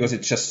 mainly because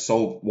it's just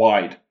so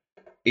wide.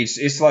 It's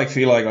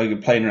feel like you're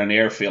playing in an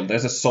airfield.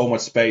 There's just so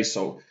much space.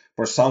 So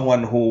for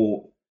someone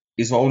who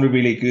is only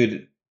really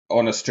good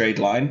on a straight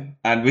line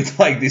and with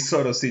like this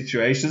sort of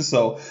situation,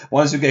 so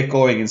once you get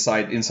going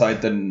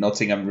inside the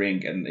Nottingham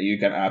rink, and you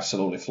can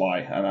absolutely fly.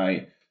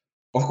 And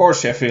of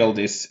course, Sheffield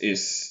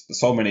is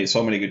so many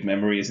good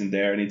memories in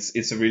there, and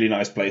it's a really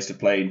nice place to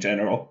play in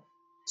general.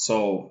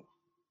 So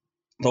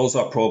those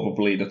are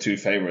probably the 2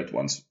 favorite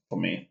ones for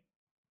me.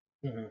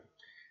 Mm-hmm.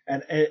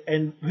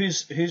 And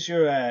who's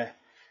your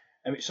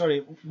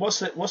what's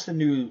the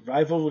new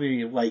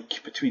rivalry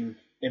like between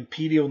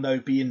Imperial now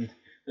being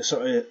the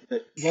sort of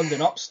the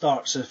London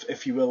upstarts,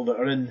 if you will, that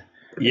are in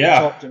the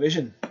top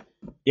division?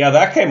 Yeah,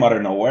 that came out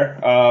of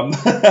nowhere.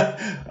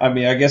 I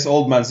mean, I guess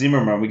old man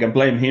Zimmerman, we can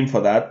blame him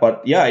for that.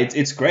 But yeah,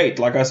 it's great.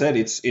 Like I said,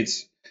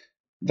 it's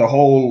the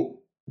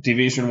whole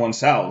Division 1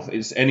 South.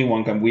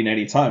 Anyone can win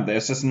any time.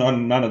 There's just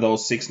none of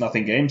those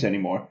 6-0 games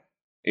anymore.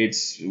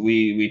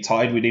 We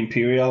tied with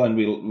Imperial, and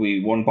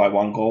we won by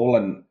 1 goal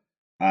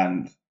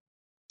and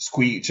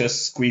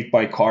squeaked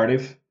by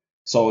Cardiff.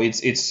 So I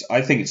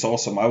think it's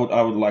awesome. I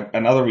would like,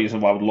 another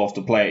reason why I would love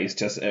to play is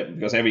just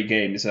because every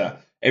game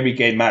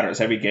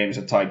matters. Every game is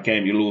a tight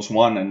game. You lose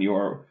one and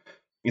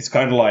it's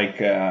kind of like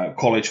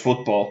college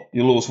football.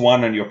 You lose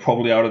one and you're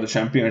probably out of the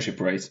championship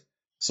race.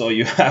 So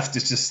you have to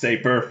just stay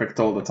perfect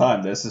all the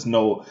time. There's just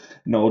no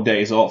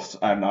days off,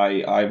 and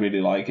I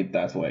really like it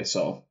that way.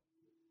 So,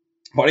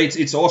 but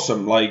it's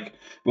awesome. Like,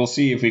 we'll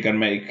see if we can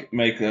make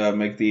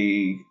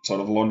the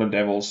sort of London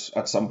Devils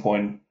at some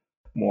point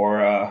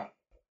more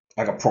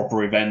like a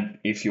proper event,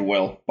 if you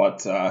will.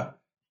 But I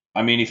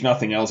mean, if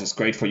nothing else, it's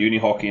great for uni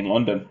hockey in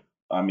London.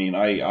 I mean,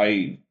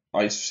 I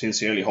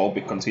sincerely hope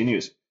it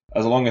continues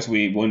as long as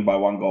we win by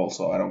 1 goal.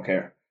 So I don't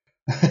care.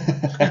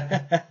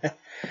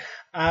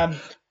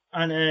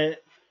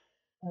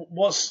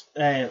 What's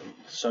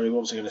sorry,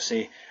 what was I going to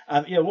say?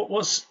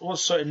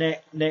 What's sort of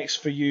next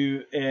for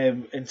you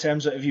in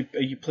terms of, are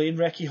you playing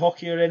recce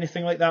hockey or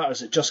anything like that, or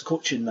is it just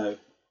coaching now?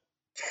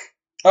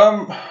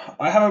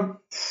 I haven't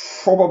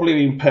probably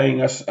been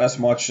playing as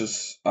much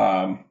as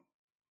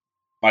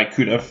I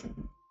could have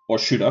or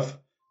should have,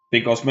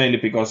 mainly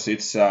because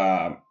it's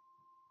I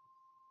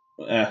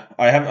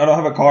don't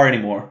have a car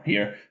anymore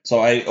here,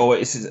 so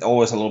it's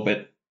always a little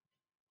bit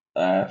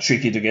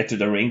tricky to get to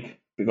the rink,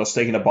 because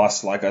taking a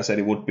bus, like I said,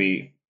 it would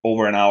be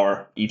over an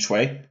hour each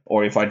way,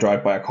 or if I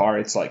drive by a car,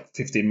 it's like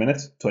 15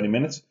 minutes, 20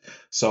 minutes.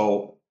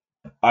 So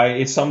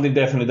it's something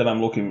definitely that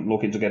I'm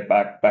looking to get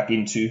back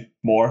into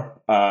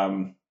more.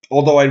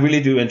 Although I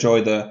really do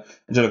enjoy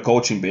the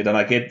coaching bit, and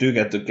I do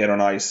get to get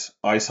on ice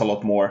a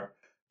lot more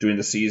during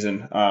the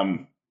season.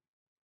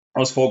 I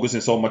was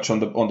focusing so much on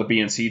the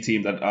BNC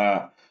team that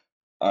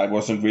I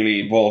wasn't really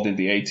involved in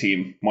the A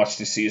team much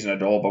this season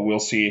at all. But we'll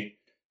see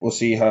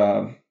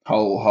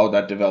how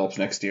that develops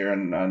next year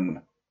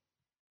and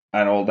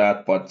all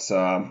that. But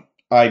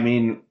I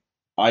mean,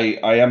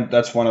 I am,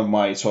 that's one of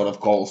my sort of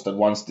goals, that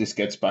once this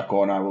gets back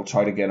on, I will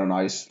try to get on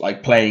ice,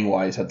 like playing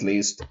wise, at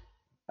least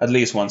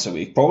once a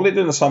week. Probably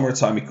in the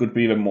summertime it could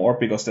be even more,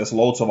 because there's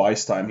loads of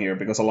ice time here,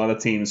 because a lot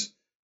of teams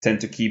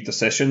tend to keep the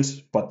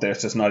sessions, but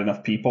there's just not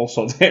enough people,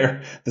 so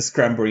they're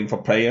scrambling for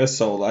players.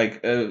 So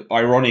like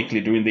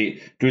ironically, during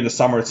the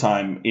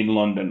summertime in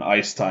London,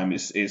 ice time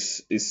is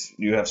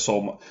you have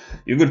so much,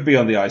 you could be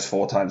on the ice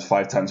 4 times,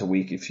 5 times a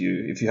week if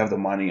you have the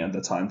money and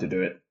the time to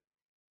do it.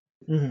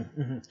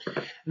 Mm-hmm,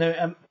 mm-hmm.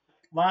 Now,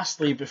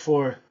 lastly,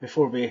 before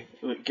we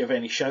give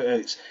any shout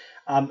outs,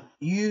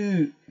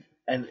 you,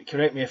 and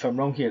correct me if I'm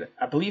wrong here,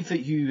 I believe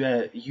that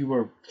you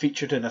were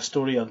featured in a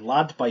story on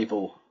Lad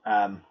Bible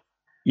a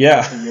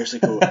few years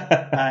ago.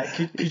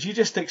 Could you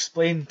just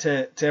explain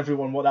to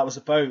everyone what that was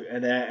about,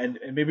 and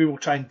maybe we'll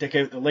try and dig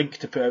out the link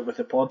to put out with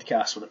the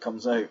podcast when it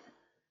comes out.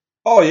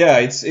 Oh yeah,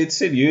 it's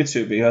in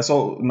YouTube. It has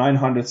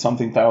 900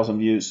 something thousand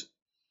views.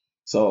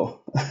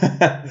 So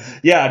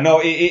yeah,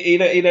 no,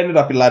 it ended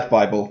up in Lad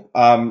Bible.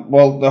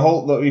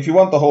 Well, if you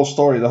want the whole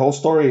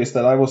story is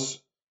that I was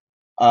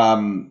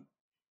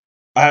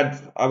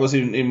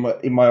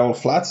in my old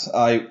flat.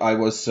 I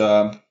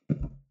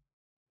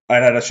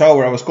had a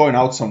shower. I was going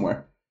out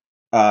somewhere.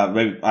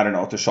 Maybe, I don't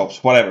know, to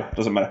shops, whatever,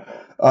 doesn't matter.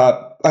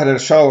 I had a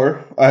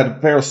shower. I had a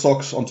pair of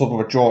socks on top of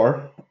a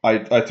drawer.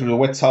 I threw a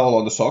wet towel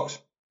on the socks,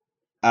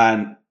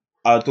 and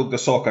I took the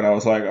sock and I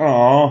was like,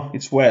 oh,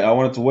 it's wet. I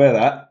wanted to wear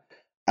that.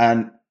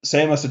 And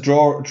same as the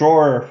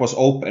drawer was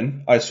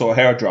open, I saw a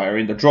hairdryer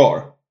in the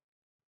drawer.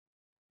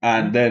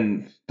 And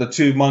then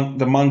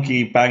the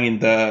monkey banging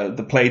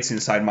the plates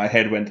inside my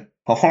head went,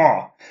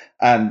 ha-ha.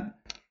 And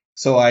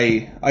so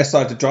I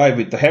started to drive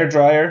with the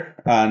hairdryer,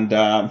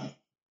 and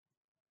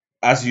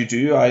as you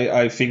do,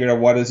 I figured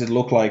out what does it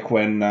look like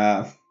when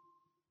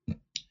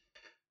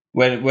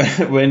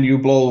you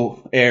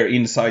blow air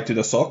inside to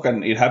the sock,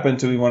 and it happened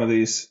to be one of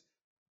these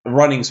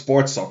running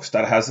sports socks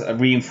that has a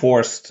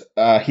reinforced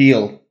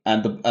heel,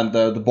 and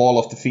the ball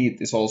of the feet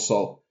is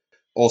also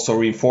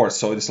reinforced,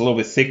 so it's a little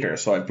bit thicker.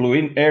 So I blew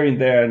in air in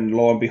there, and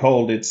lo and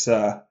behold, it's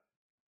turned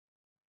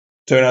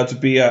out to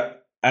be a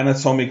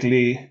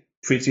anatomically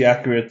pretty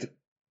accurate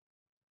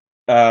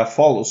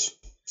phallus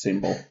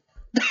symbol,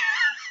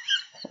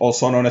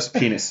 also known as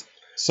penis.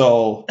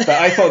 So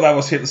I thought that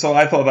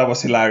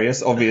was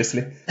hilarious,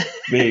 obviously,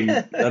 being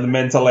at the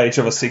mental age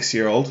of a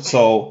 6-year-old.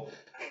 So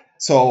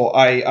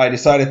I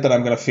decided that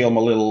I'm gonna film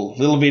a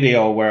little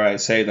video where I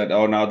say that,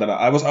 now that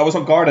I was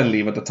on garden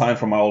leave at the time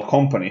from my old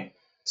company.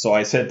 So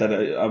I said that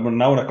I'm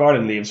now on a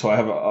garden leave, so I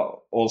have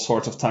all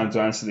sorts of time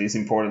to answer these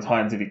important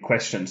scientific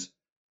questions,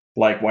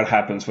 like what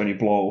happens when you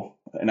blow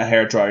in a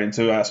hairdryer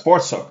into a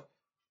sports sock.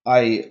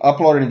 I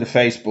uploaded it to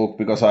Facebook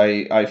because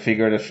I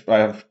figured if I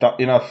have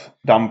enough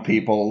dumb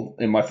people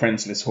in my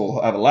friends list who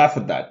will have a laugh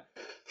at that.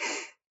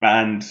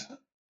 And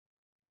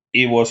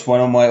it was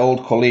one of my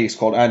old colleagues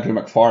called Andrew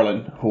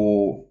McFarlane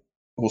who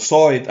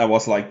saw it and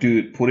was like,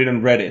 dude, put it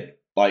on Reddit.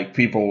 Like,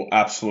 people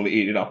absolutely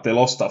eat it up. They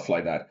love stuff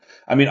like that.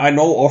 I mean, I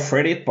know of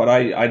Reddit, but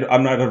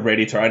I'm not a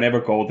Redditor. I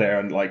never go there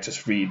and like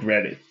just read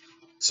Reddit.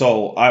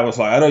 So I was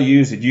like, I don't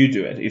use it. You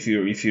do it if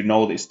you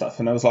know this stuff.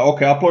 And I was like,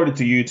 okay, upload it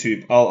to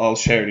YouTube. I'll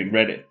share it in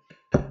Reddit.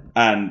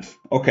 And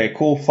okay,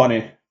 cool,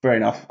 funny, fair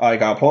enough. I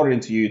got uploaded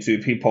into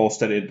YouTube. He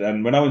posted it,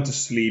 and when I went to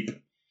sleep,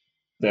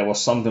 there was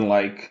something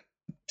like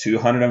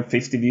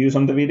 250 views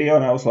on the video,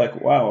 and I was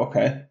like, wow,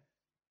 okay.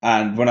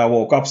 And when I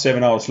woke up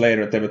 7 hours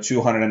later, there were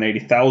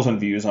 280,000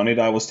 views on it.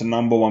 I was the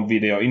 #1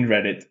 video in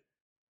Reddit.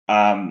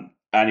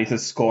 And it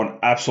has gone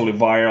absolutely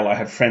viral. I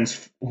had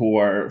friends who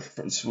were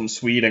from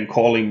Sweden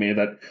calling me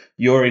that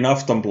you're in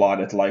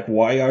Aftonbladet. Like,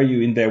 why are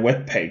you in their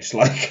webpage?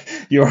 Like,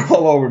 you're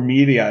all over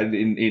media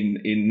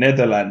in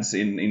Netherlands,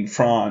 in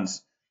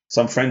France.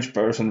 Some French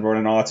person wrote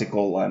an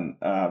article and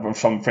from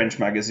some French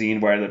magazine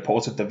where they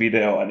posted the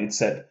video, and it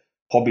said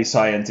hobby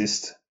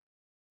scientist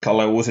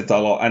Kalle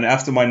Uusitalo. And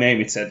after my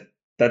name, it said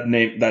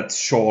that's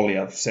surely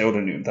a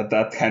pseudonym.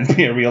 That can't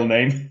be a real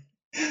name.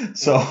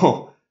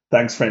 So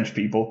thanks, French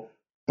people.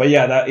 But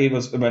yeah, it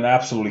went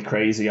absolutely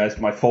crazy.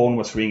 My phone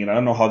was ringing. I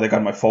don't know how they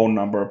got my phone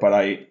number, but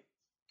I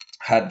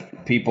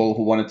had people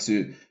who wanted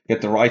to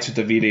get the rights to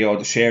the video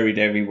to share it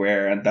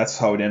everywhere, and that's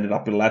how it ended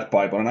up in Lad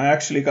Bible. And I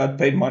actually got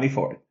paid money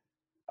for it.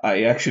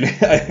 I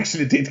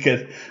actually did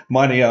get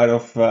money out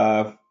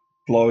of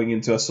blowing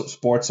into a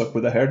sports sock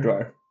with a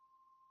hairdryer.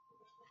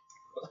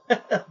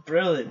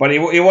 Brilliant. But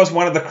it was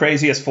one of the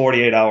craziest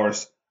 48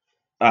 hours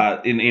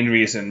in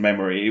recent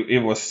memory. It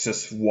was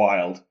just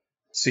wild.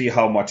 See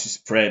how much it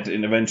spread,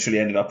 and eventually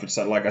ended up with,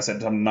 like I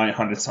said, some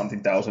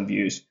 900-something thousand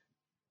views.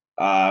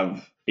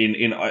 And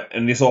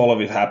this all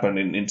of it happened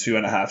in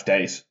 2.5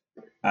 days,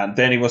 and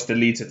then it was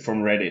deleted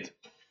from Reddit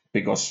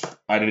because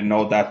I didn't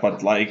know that.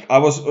 But like I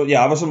was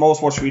the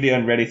most watched video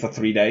on Reddit for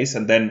 3 days,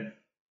 and then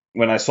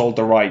when I sold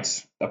the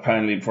rights,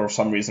 apparently for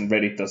some reason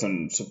Reddit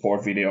doesn't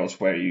support videos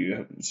where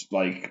you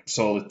like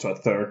sold it to a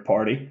third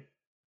party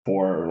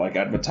for like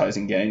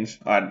advertising gains.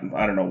 I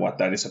don't know what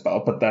that is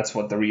about, but that's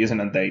what the reason.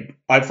 And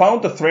I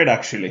found the thread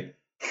actually,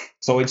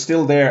 so it's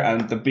still there.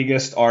 And the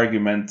biggest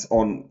argument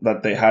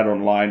that they had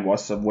online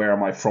was where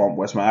am I from?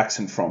 Where's my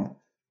accent from?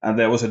 And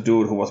there was a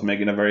dude who was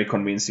making a very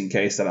convincing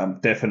case that I'm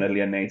definitely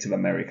a Native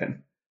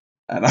American.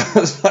 And I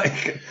was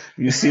like,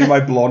 you see my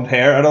blonde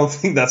hair? I don't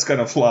think that's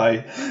gonna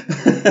fly.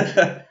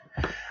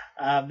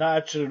 That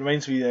actually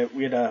reminds me that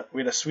we had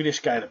a Swedish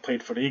guy that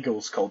played for the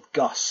Eagles called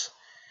Gus.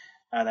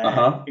 And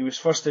he was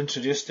first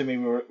introduced to me.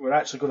 We were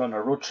actually going on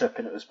a road trip,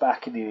 and it was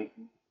back in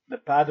the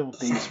bad old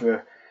days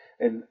where,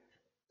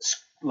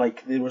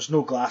 there was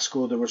no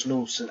Glasgow, there was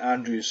no St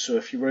Andrews. So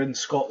if you were in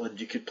Scotland,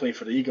 you could play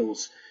for the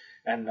Eagles.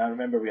 And I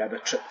remember we had a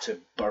trip to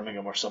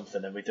Birmingham or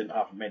something, and we didn't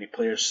have many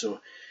players. So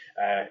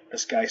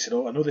this guy said,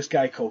 "Oh, I know this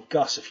guy called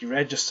Gus. If you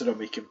register him,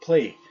 he can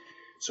play."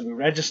 So we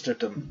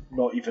registered him,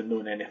 not even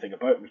knowing anything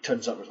about him. He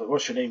turns up and was like,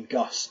 "What's your name,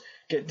 Gus?"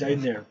 Get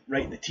down there,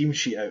 write the team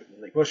sheet out.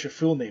 I'm like, "What's your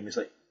full name?" He's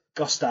like,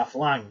 "Gustav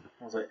Lang."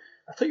 I was like,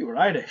 "I thought you were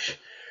Irish."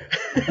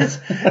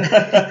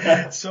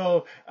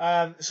 So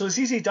it's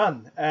easy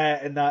done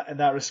in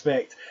that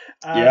respect.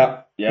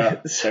 Yeah.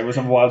 There were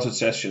some wild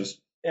suggestions.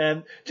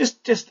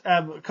 Just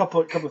a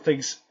couple of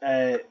things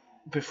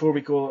before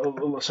we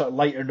go, a sort of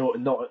lighter note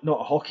and not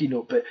a hockey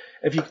note. But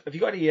have you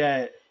got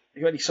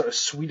any sort of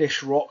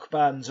Swedish rock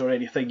bands or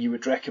anything you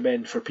would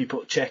recommend for people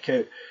to check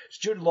out?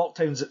 During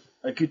lockdown's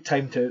a good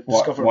time to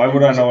discover. Why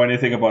would I know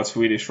anything about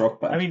Swedish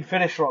rock bands? I mean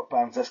Finnish rock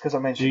bands. That's because I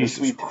mentioned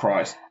Jesus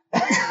Christ.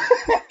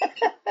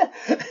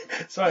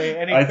 Sorry.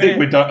 I think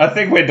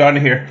we're done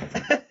here.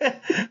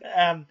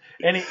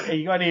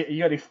 You got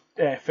any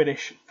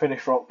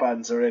Finnish rock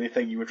bands or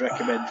anything you would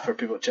recommend for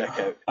people to check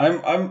out?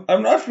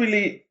 I'm not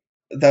really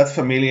that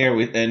familiar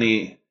with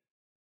any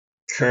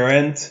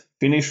current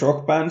Finnish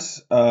rock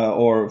bands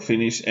or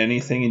Finnish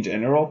anything in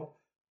general.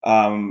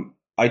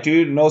 I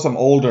do know some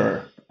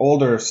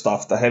older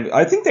stuff that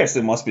I think there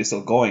still must be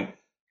still going,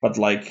 but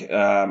like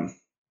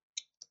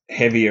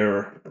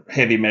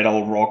heavy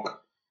metal rock.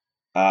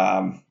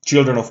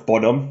 Children of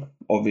Bodom,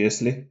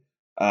 obviously.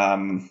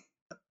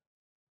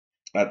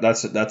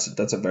 That's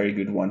a very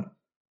good one.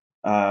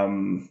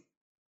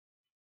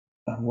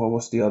 What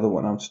was the other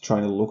one? I'm just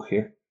trying to look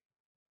here.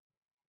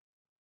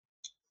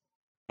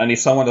 And if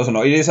someone doesn't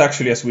know, it is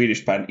actually a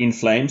Swedish band, In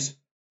Flames.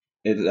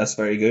 That's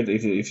very good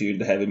if you're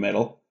into heavy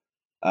metal.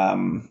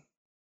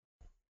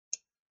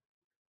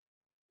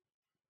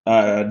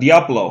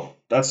 Diablo.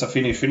 That's a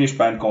Finnish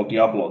band called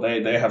Diablo.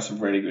 They have some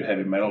really good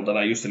heavy metal that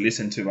I used to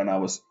listen to when I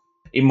was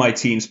in my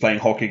teens playing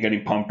hockey,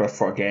 getting pumped up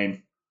for a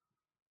game.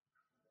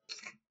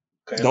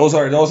 Okay. Those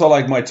are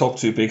like my top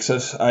two picks.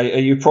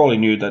 You probably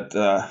knew that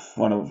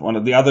one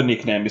of the other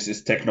nicknames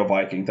is Techno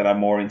Viking, that I'm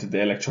more into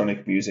the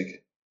electronic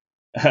music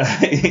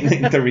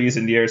in the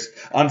recent years.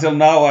 Until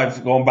now,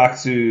 I've gone back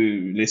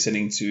to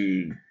listening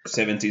to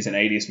 70s and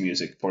 80s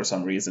music for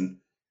some reason.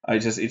 It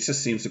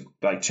just seems to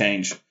like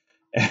change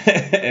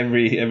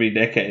every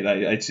decade.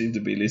 I seem to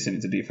be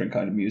listening to different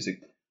kind of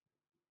music.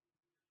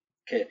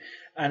 Okay,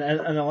 and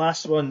the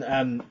last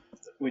one,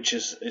 which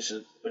is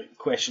a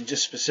question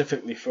just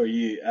specifically for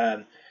you.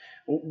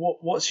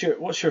 What's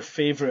your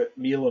favourite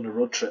meal on a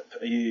road trip?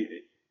 Are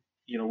you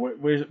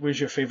where's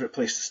your favourite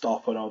place to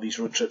stop on all these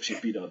road trips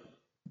you've been on?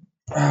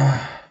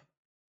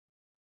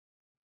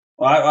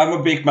 I'm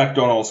a big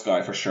McDonald's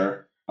guy for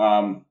sure.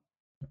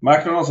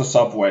 McDonald's or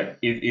Subway,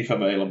 if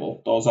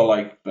available. Those are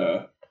like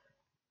the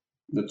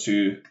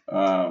two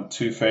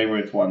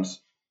favorite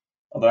ones.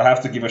 Although I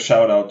have to give a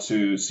shout out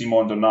to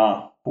Simon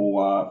Donat, who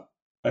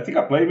I think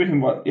I played with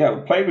him.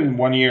 Played with him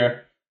 1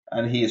 year,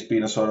 and he has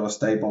been a sort of a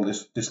staple.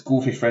 This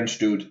goofy French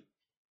dude,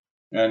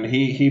 and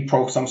he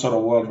broke some sort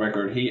of world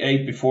record. He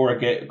ate before a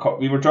game.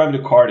 We were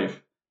driving to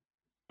Cardiff,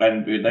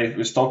 and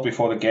we stopped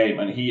before the game,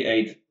 and he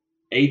ate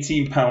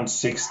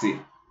 £18.60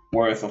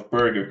 worth of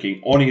Burger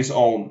King on his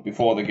own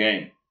before the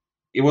game.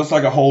 It was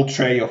like a whole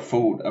tray of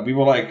food, and we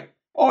were like,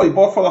 "Oh, you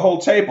bought for the whole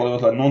table?" It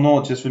was like,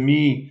 "No, just for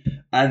me."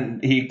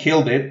 And he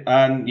killed it,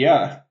 and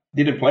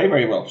didn't play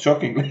very well,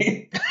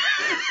 shockingly.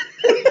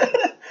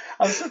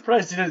 I'm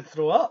surprised he didn't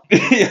throw up.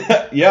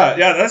 yeah,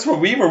 that's what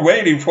we were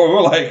waiting for. We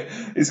were like,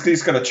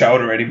 he's gonna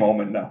chowder any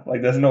moment now.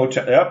 Like, there's no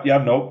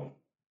nope.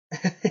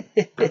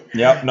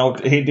 Yep, no,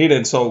 he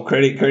didn't. So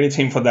credit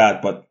him for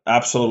that, but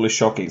absolutely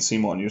shocking.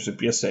 Simon, you should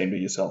be ashamed of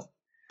yourself.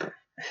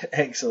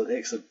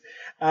 Excellent.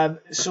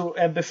 So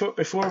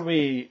before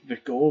we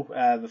go,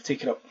 we've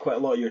taken up quite a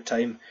lot of your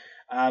time.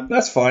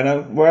 That's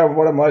fine. What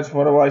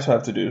do I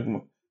have to do?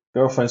 My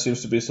girlfriend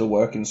seems to be still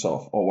working,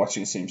 or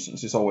watching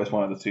Simpsons. It's always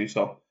one of the two,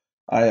 so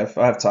I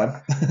have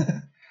time.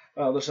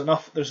 Well, there's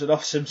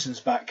enough Simpsons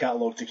back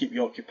catalogue to keep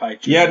you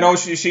occupied. Yeah, no,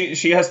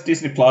 she has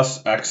Disney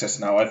Plus access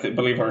now. I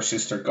believe her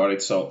sister got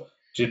it, so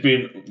she's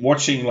been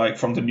watching like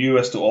from the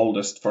newest to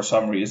oldest for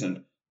some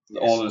reason.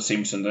 Yes. All the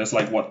Simpsons. There's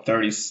like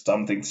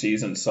 30-something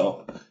seasons,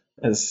 so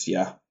it's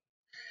yeah.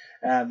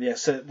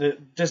 So the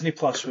Disney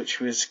Plus, which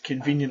was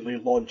conveniently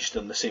launched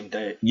on the same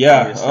day.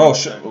 Yeah. Oh,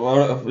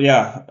 well,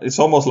 yeah. It's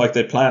almost like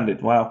they planned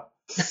it. Wow.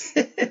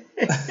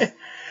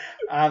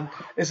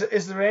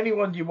 Is there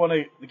anyone you want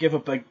to give a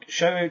big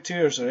shout out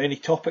to, or is there any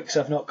topics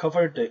I've not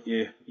covered that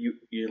you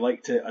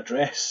like to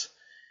address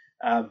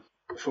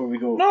before we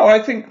go? No,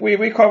 I think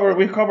we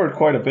covered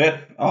quite a bit.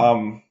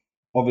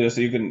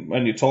 Obviously,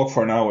 when you talk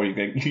for an hour, you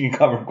can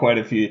cover quite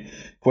a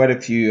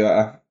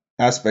few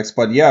aspects.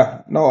 But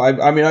yeah, no,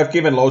 I mean I've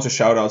given loads of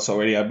shout outs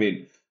already. I've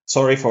been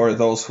sorry for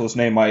those whose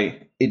name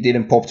it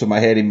didn't pop to my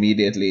head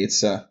immediately.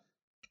 It's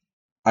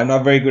I'm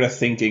not very good at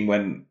thinking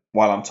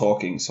while I'm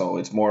talking, so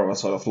it's more of a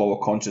sort of flow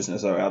of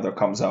consciousness, or either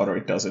comes out or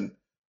it doesn't.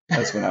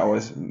 That's when I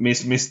always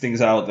miss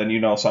things out.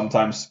 And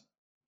sometimes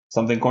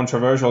something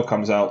controversial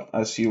comes out,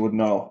 as you would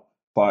know.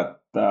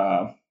 But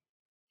no,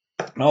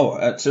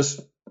 it's just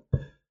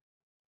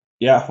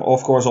yeah.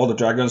 Of course, all the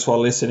Dragons who are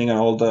listening,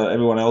 and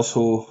everyone else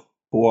who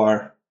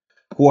are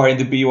in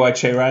the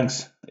BYJ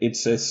ranks.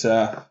 It's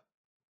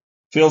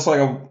feels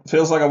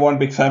like a one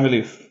big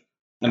family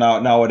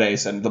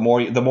nowadays, and the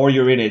more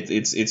you're in it,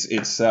 it's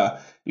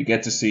you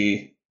get to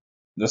see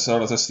the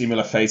sort of the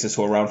similar faces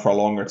who are around for a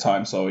longer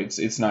time. So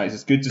it's nice.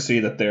 It's good to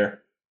see that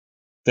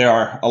they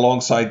are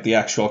alongside the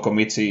actual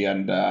committee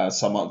and a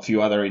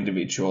few other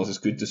individuals. It's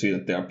good to see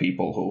that there are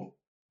people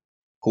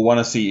who want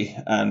to see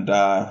and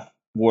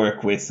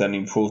work with and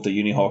improve the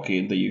uni hockey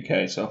in the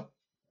UK. So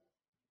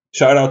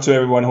shout out to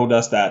everyone who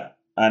does that,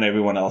 and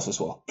everyone else as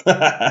well.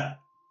 Well,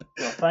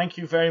 thank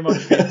you very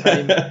much for your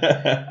time,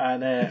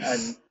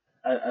 and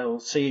I'll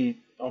say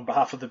on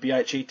behalf of the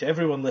BIHG to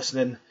everyone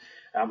listening,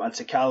 and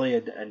to Callie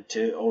and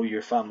to all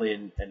your family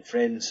and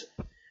friends,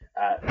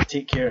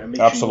 take care and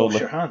make sure you wash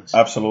your hands.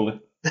 Absolutely.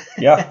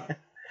 Yeah,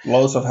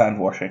 loads of hand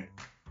washing.